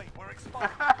UAV, we're exposed.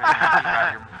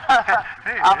 I'm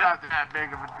not that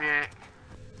big of a dick.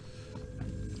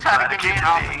 Trying to get me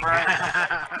off the break.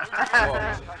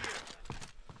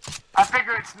 I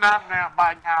figure it's numbed out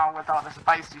by now with all the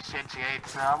spicy shit you ate,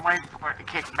 so I'm waiting for it to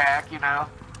kick back, you know.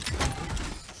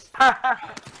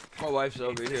 My wife's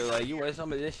over here like, you want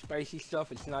some of this spicy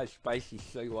stuff? It's not spicy,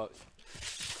 so you want...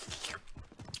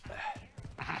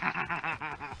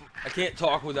 I can't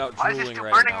talk without Why is it drooling still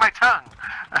right burning now. my tongue?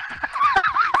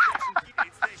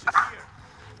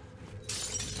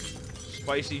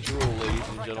 Spicy drool, ladies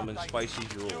and gentlemen, spicy New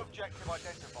drool. objective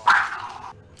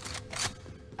identified.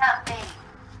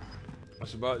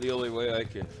 That's about the only way I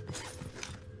can.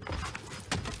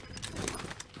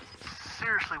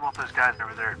 Seriously, want those guys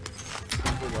over there?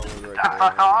 Put that one right Ah, there.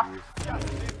 fuck off.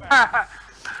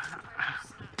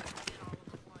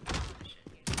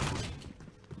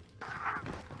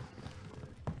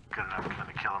 Good enough for them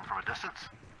to kill him from a distance.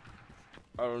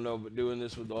 I don't know, but doing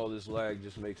this with all this lag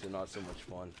just makes it not so much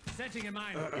fun. Setting a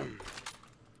mine.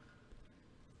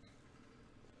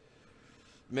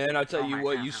 Man, I tell you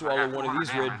what, you swallow one of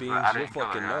these red beans, you'll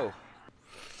fucking know.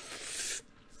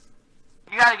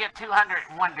 You gotta get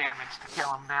 201 damage to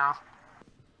kill him now.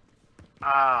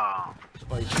 Oh.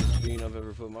 Spiciest bean I've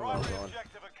ever put my mouth Primary on.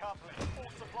 objective accomplished.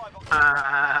 All supply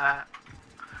boxes.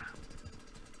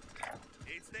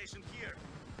 Aid station here.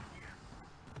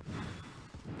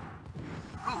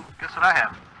 Ooh, guess what I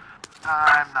have?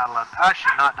 I'm not allowed. I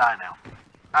should not die now.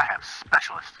 I have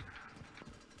specialist.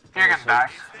 You're gonna die.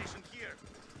 Aid station here.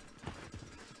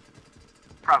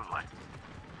 Probably.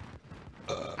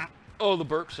 Oh, the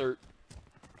burps hurt.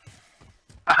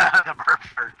 The burp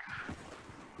hurt.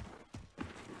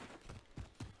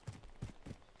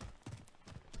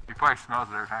 He probably smells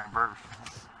it every time he burps.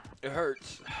 It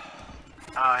hurts.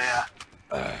 Oh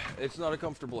yeah. It's not a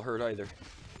comfortable hurt either.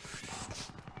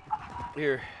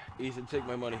 Here, Ethan, take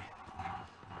my money.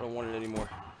 I don't want it anymore.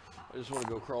 I just want to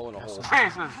go crawl in a hole.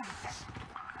 Jesus.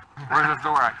 Where's this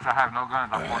door at? Cause I have no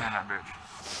guns. I'm going in that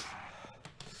bitch.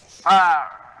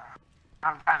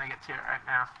 I'm trying to get to it right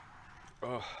now.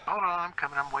 Ugh. Hold on, I'm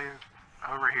coming. I'm way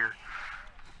over here.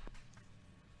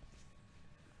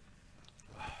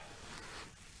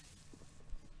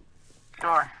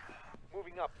 Door.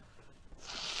 Moving up.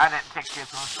 I didn't take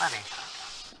Gizmo's money.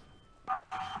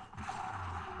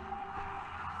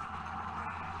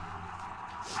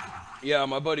 Yeah,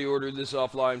 my buddy ordered this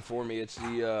offline for me. It's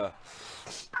the,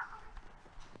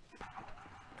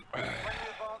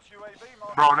 Advanced UAV,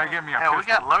 mark. Bro, they give me a Hell, we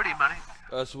pistol. got loading money.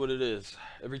 that's what it is.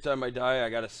 Every time I die, I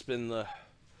gotta spin the,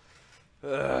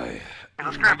 Hey,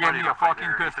 let's They grab give buddy me a up right fucking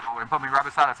there. pistol and put me right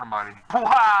beside somebody.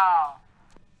 Wow.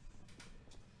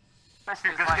 This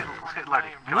Here, is let's like get loaded.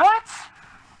 What?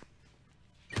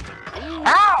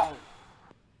 Ow!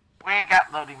 We ain't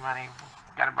got loading money.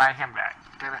 Gotta buy him back.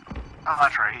 Damn it. Oh,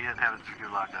 that's right. He didn't have it for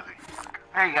good luck, does he?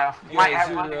 There you go. You Might guys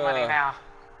have are, loading money now.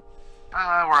 We're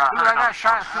out. Dude, I got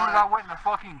shot as soon as I went in the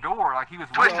fucking door. Like he was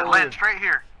Twisted, waiting. land straight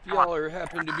here. Come y'all on. are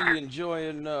happen to be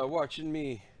enjoying, watching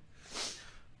me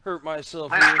hurt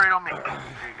myself Land here. straight on me. There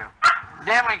you go.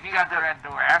 Damn it, you got the red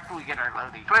door after we get our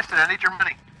loading. Twisted, I need your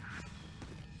money.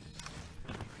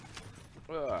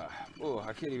 Oh,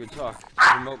 I can't even talk.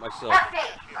 Remote myself.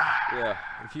 Yeah,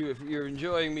 if you're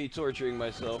enjoying me torturing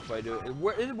myself by doing it,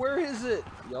 where is it?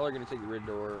 Y'all are gonna take the red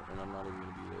door, and I'm not even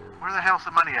gonna be there. Where the hell's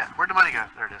the money at? Where'd the money go?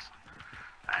 There it is.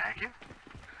 Thank you.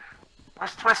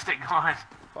 Where's Twisted going?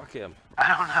 Fuck him. I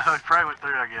don't know. He probably went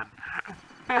through again.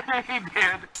 He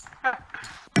did.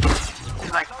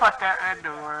 He's like, fuck that red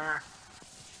door.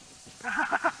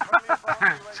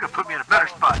 It's gonna put me in a better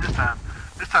spot this time.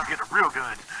 This time, get a real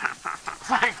gun. It's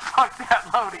like, fuck that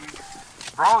loading.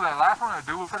 Bro, that last one, the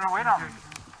dude was sitting waiting on me.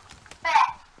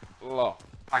 Oh.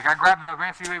 Like I grabbed the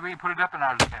advanced UAV, put it up, and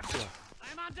I was just dead.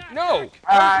 No!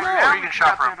 Alright, where now you we get can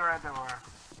shot go from? through the red door.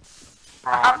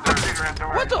 Bro, I'm going through the red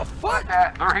door. What the fuck?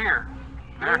 That. they're here.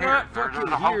 They're They're not here. fucking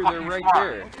There's a whole here, fucking they're right squad.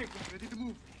 there. Okay, ready to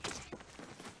move.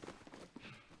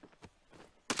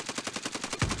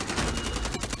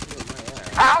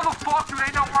 How the fuck do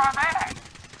they know where I'm at?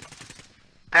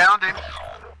 Down, dude.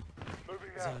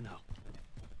 Moving out.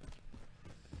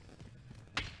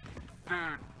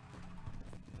 Dude.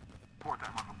 Support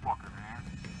that motherfucker, man.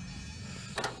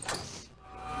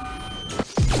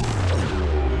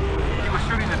 He was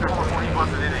shooting the door before he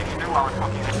wasn't in it. He knew I was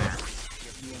fucking in there.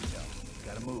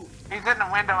 Gotta move. He's in the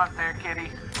window up there, kitty.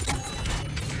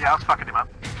 Yeah, I was fucking him up.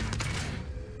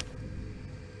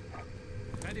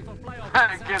 Ready for flyover.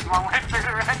 Gizmo went through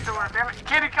the red door. Damn it.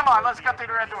 Kitty, come on, let's go through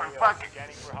the red door. Fuck it.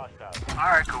 Scanning for hostiles.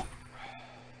 Alright, cool.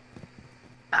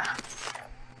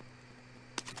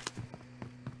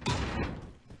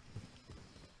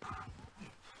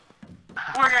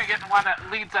 We're gonna get the one that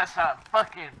leads us up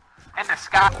fucking in the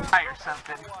sky or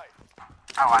something.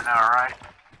 Oh, I know, right?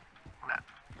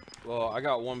 Well, I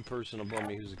got one person above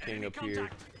me who's a king up here.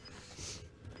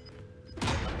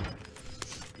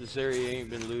 This area ain't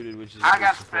been looted, which is a I big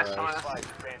got surprise.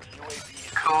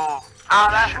 specialists. Cool. Oh,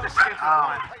 that's the stupid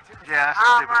one. Yeah, that's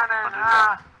I'm stupid.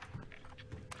 running.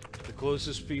 The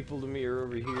closest people to me are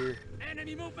over here.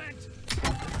 Enemy movement.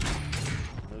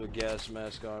 Another gas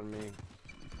mask on me.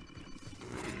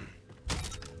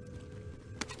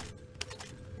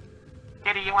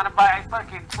 Kitty, you wanna buy a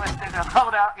fucking twisted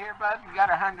load out here, bud? You got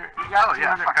 100. You got Oh,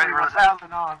 yeah, fuck, I didn't realize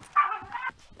 200,000 on.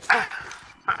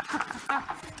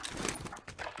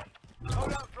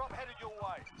 Loadout drop headed your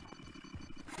way.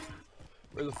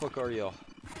 Where the fuck are y'all?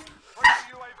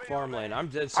 Friendly UAV Farmland. I'm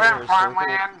dead We're center in of a circle.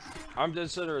 farmlands. I'm dead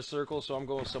center of a circle, so I'm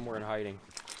going somewhere in hiding.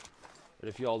 But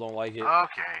if y'all don't like it,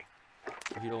 Okay.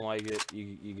 if you don't like it,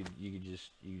 you could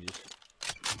just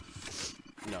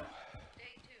no.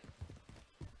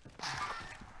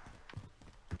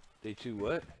 Day 2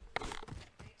 what?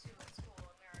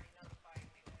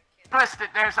 Twisted,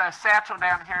 there's a satchel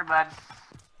down here, bud.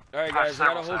 Alright guys, I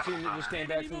got a whole team that just came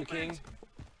back from the king.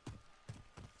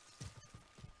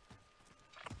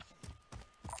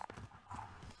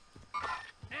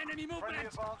 Enemy Friendly movement.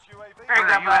 advanced UAV. There you Where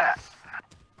go, are you bud. at?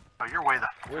 Oh, you're way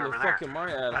Where the over fuck there. am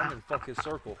I at? I'm in fucking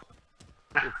circle.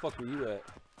 Where the fuck are you at?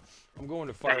 I'm going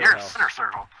to Yeah, you're in Firehouse. center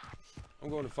circle. I'm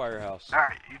going to Firehouse.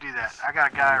 Alright, you do that. I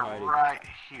got a guy I'm hiding. right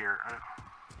here.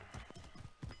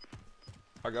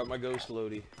 I got my ghost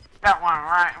loady. Got one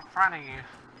right in front of you.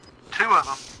 2 of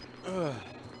them.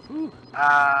 Whew.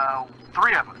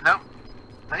 3 of them. Nope.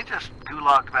 They just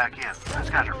gulagged back in. Those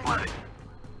guys are flooding.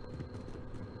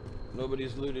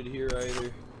 Nobody's looted here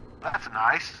either. That's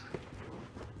nice.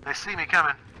 They see me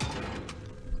coming.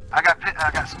 I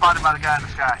got spotted by the guy in the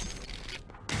sky.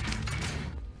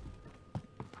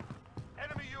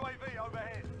 Enemy UAV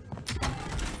overhead.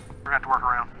 We're gonna have to work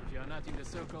around. If you're not in the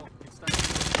circle, it's time.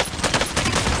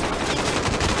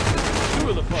 2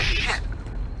 of the fuckers. Shit.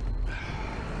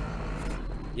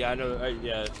 Yeah, I know.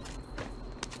 Yeah.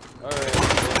 Alright.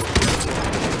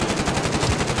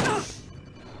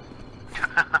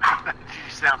 You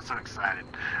sound so excited.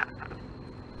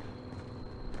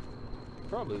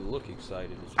 Probably look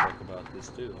excited as fuck about this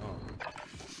too,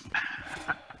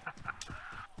 huh?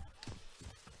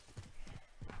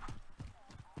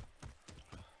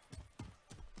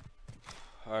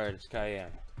 Alright, it's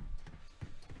Cayenne.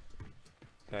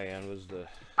 Cayenne was the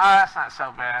that's not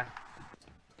so bad.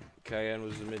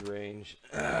 mid-range.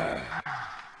 Man,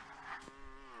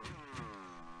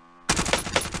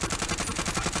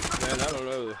 I don't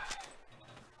know.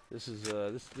 This is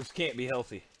this can't be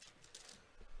healthy.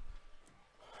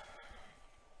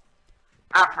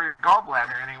 Not for your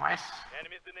gallbladder, anyways.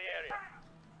 Enemies in the area.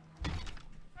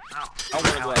 No. I want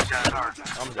to Hell, go these guys are.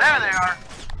 I'm There done. they are.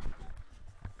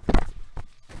 In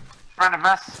front of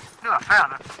us. Knew I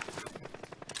found it.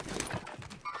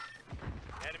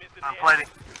 Enemies in I'm the area. plating.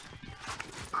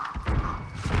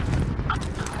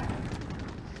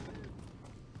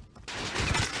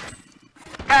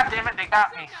 God damn it, they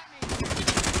got me.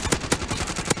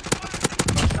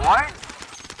 What?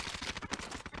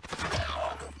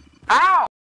 Ow!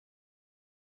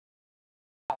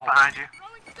 Behind you.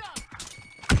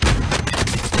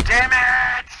 Damn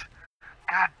it!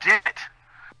 God damn it!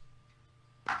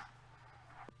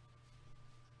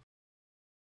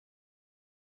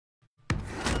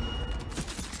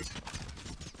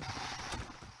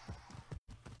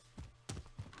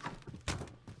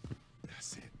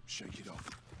 That's it. Shake it off.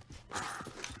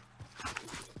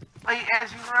 Wait,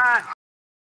 as you run.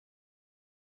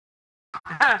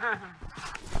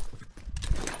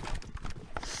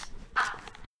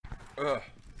 Ugh.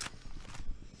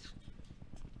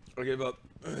 I give up.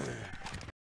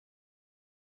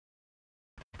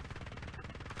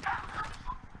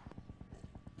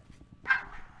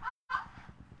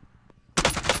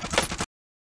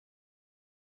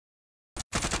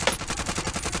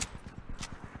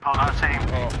 Hold on, team.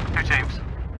 2 teams.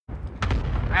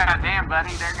 God damn, buddy,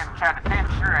 they're gonna try to pinch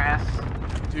your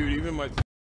ass. Dude, even my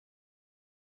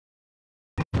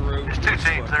There's 2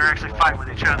 teams. They're actually fighting with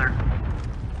each other.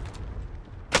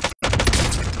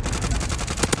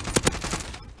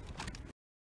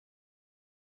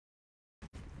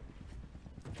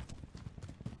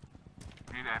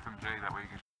 Need FMJ that way you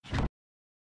can.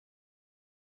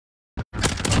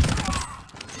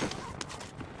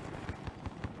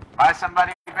 Buy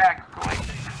somebody back, quick.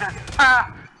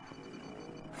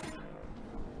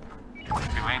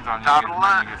 If he lands on you, Top you of the get,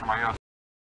 line. you get somebody else.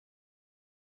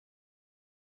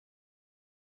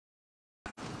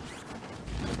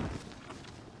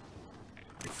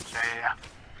 Yeah.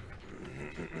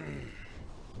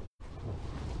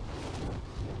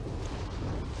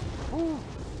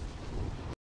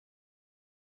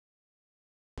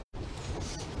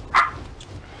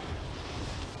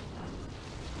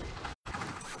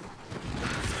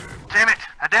 Damn it!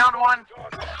 I downed one.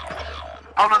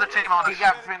 Oh, another team on us. He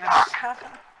got finished.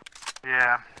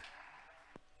 Yeah.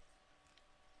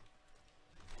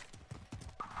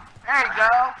 There you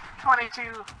go.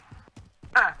 22.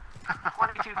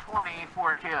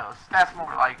 22-24 kills. That's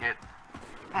more like it.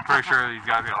 I'm pretty sure these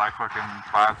guys got like fucking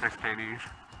 5-6 KDs.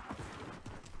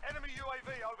 Enemy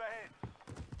UAV overhead.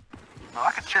 Well,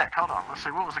 I can check. Hold on. Let's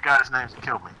see. What was the guy's name that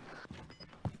killed me?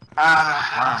 One of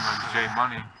them was J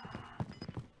Money.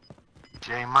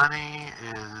 J Money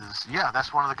is... Yeah,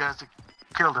 that's one of the guys that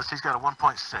killed us. He's got a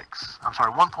 1.6. I'm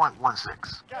sorry,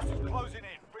 1.16. Gas is closing in.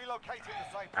 Relocating the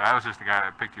safe. That was just the guy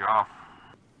that picked you off.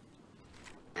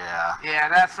 Yeah. Yeah,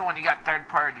 that's the one you got third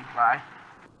party by.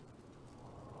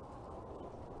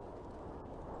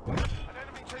 An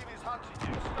enemy team is hunting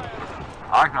you. Stay alert.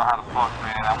 I don't know how the fuck,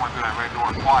 man. I went through that red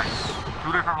door twice.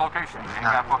 2 different locations and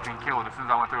got fucking killed as soon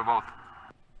as I went through both.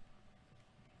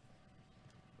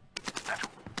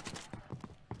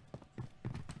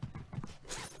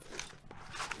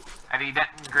 And he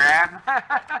didn't grab.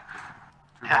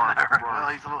 Well,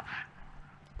 he's a little...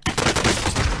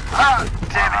 Oh,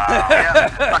 damn it. Yeah,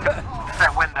 fucking,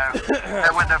 that window.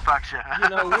 That window fucks you. You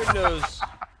know,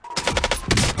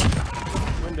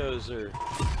 Windows are...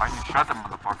 Why didn't you shut the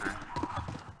motherfucker?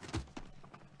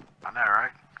 I know,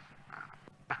 right?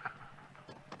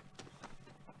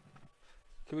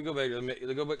 Can we go back to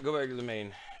the go back to the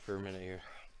main for a minute here?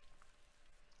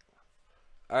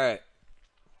 All right.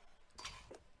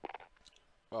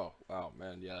 Oh wow,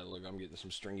 man, yeah. Look, I'm getting some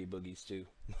stringy boogies too.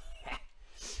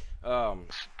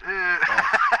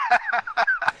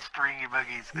 Stringy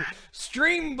boogies.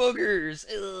 String boogers.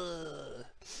 Ugh.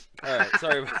 All right,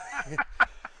 sorry.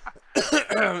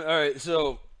 All right,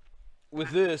 so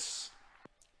with this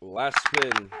last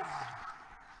spin,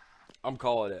 I'm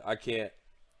calling it. I think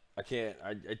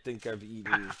I've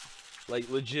eaten, like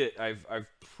legit. I've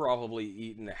probably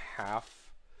eaten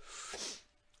half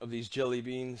of these jelly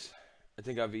beans. I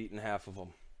think I've eaten half of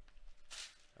them.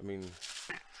 I mean,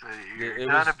 So you're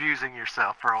done abusing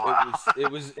yourself for a while.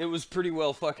 It was pretty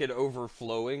well fucking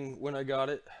overflowing when I got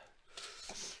it.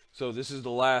 So this is the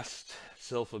last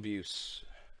self-abuse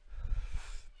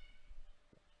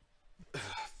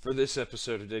for this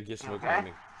episode of Dead Gizmo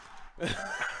Gaming.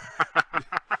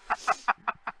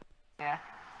 Yeah.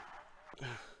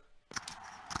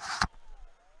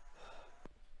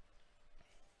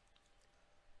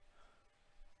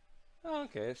 Oh,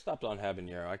 okay, it stopped on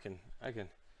habanero. I can.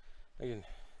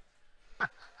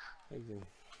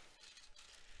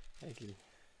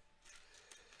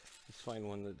 Let's find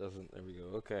one that doesn't. There we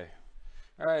go. Okay.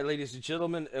 All right, ladies and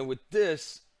gentlemen, and with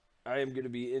this, I am going to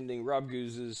be ending Rob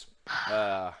Goose's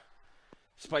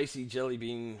spicy jelly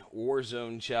bean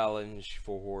WarZone challenge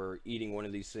for eating one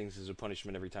of these things as a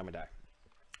punishment every time I die.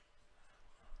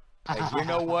 Hey, you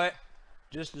know what?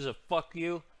 Just as a fuck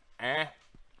you, I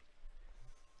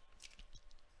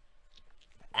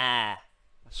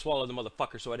swallowed the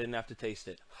motherfucker so I didn't have to taste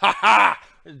it. Ha ha!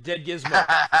 Dead Gizmo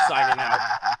signing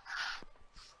out.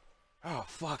 Oh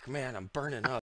fuck, man, I'm burning up.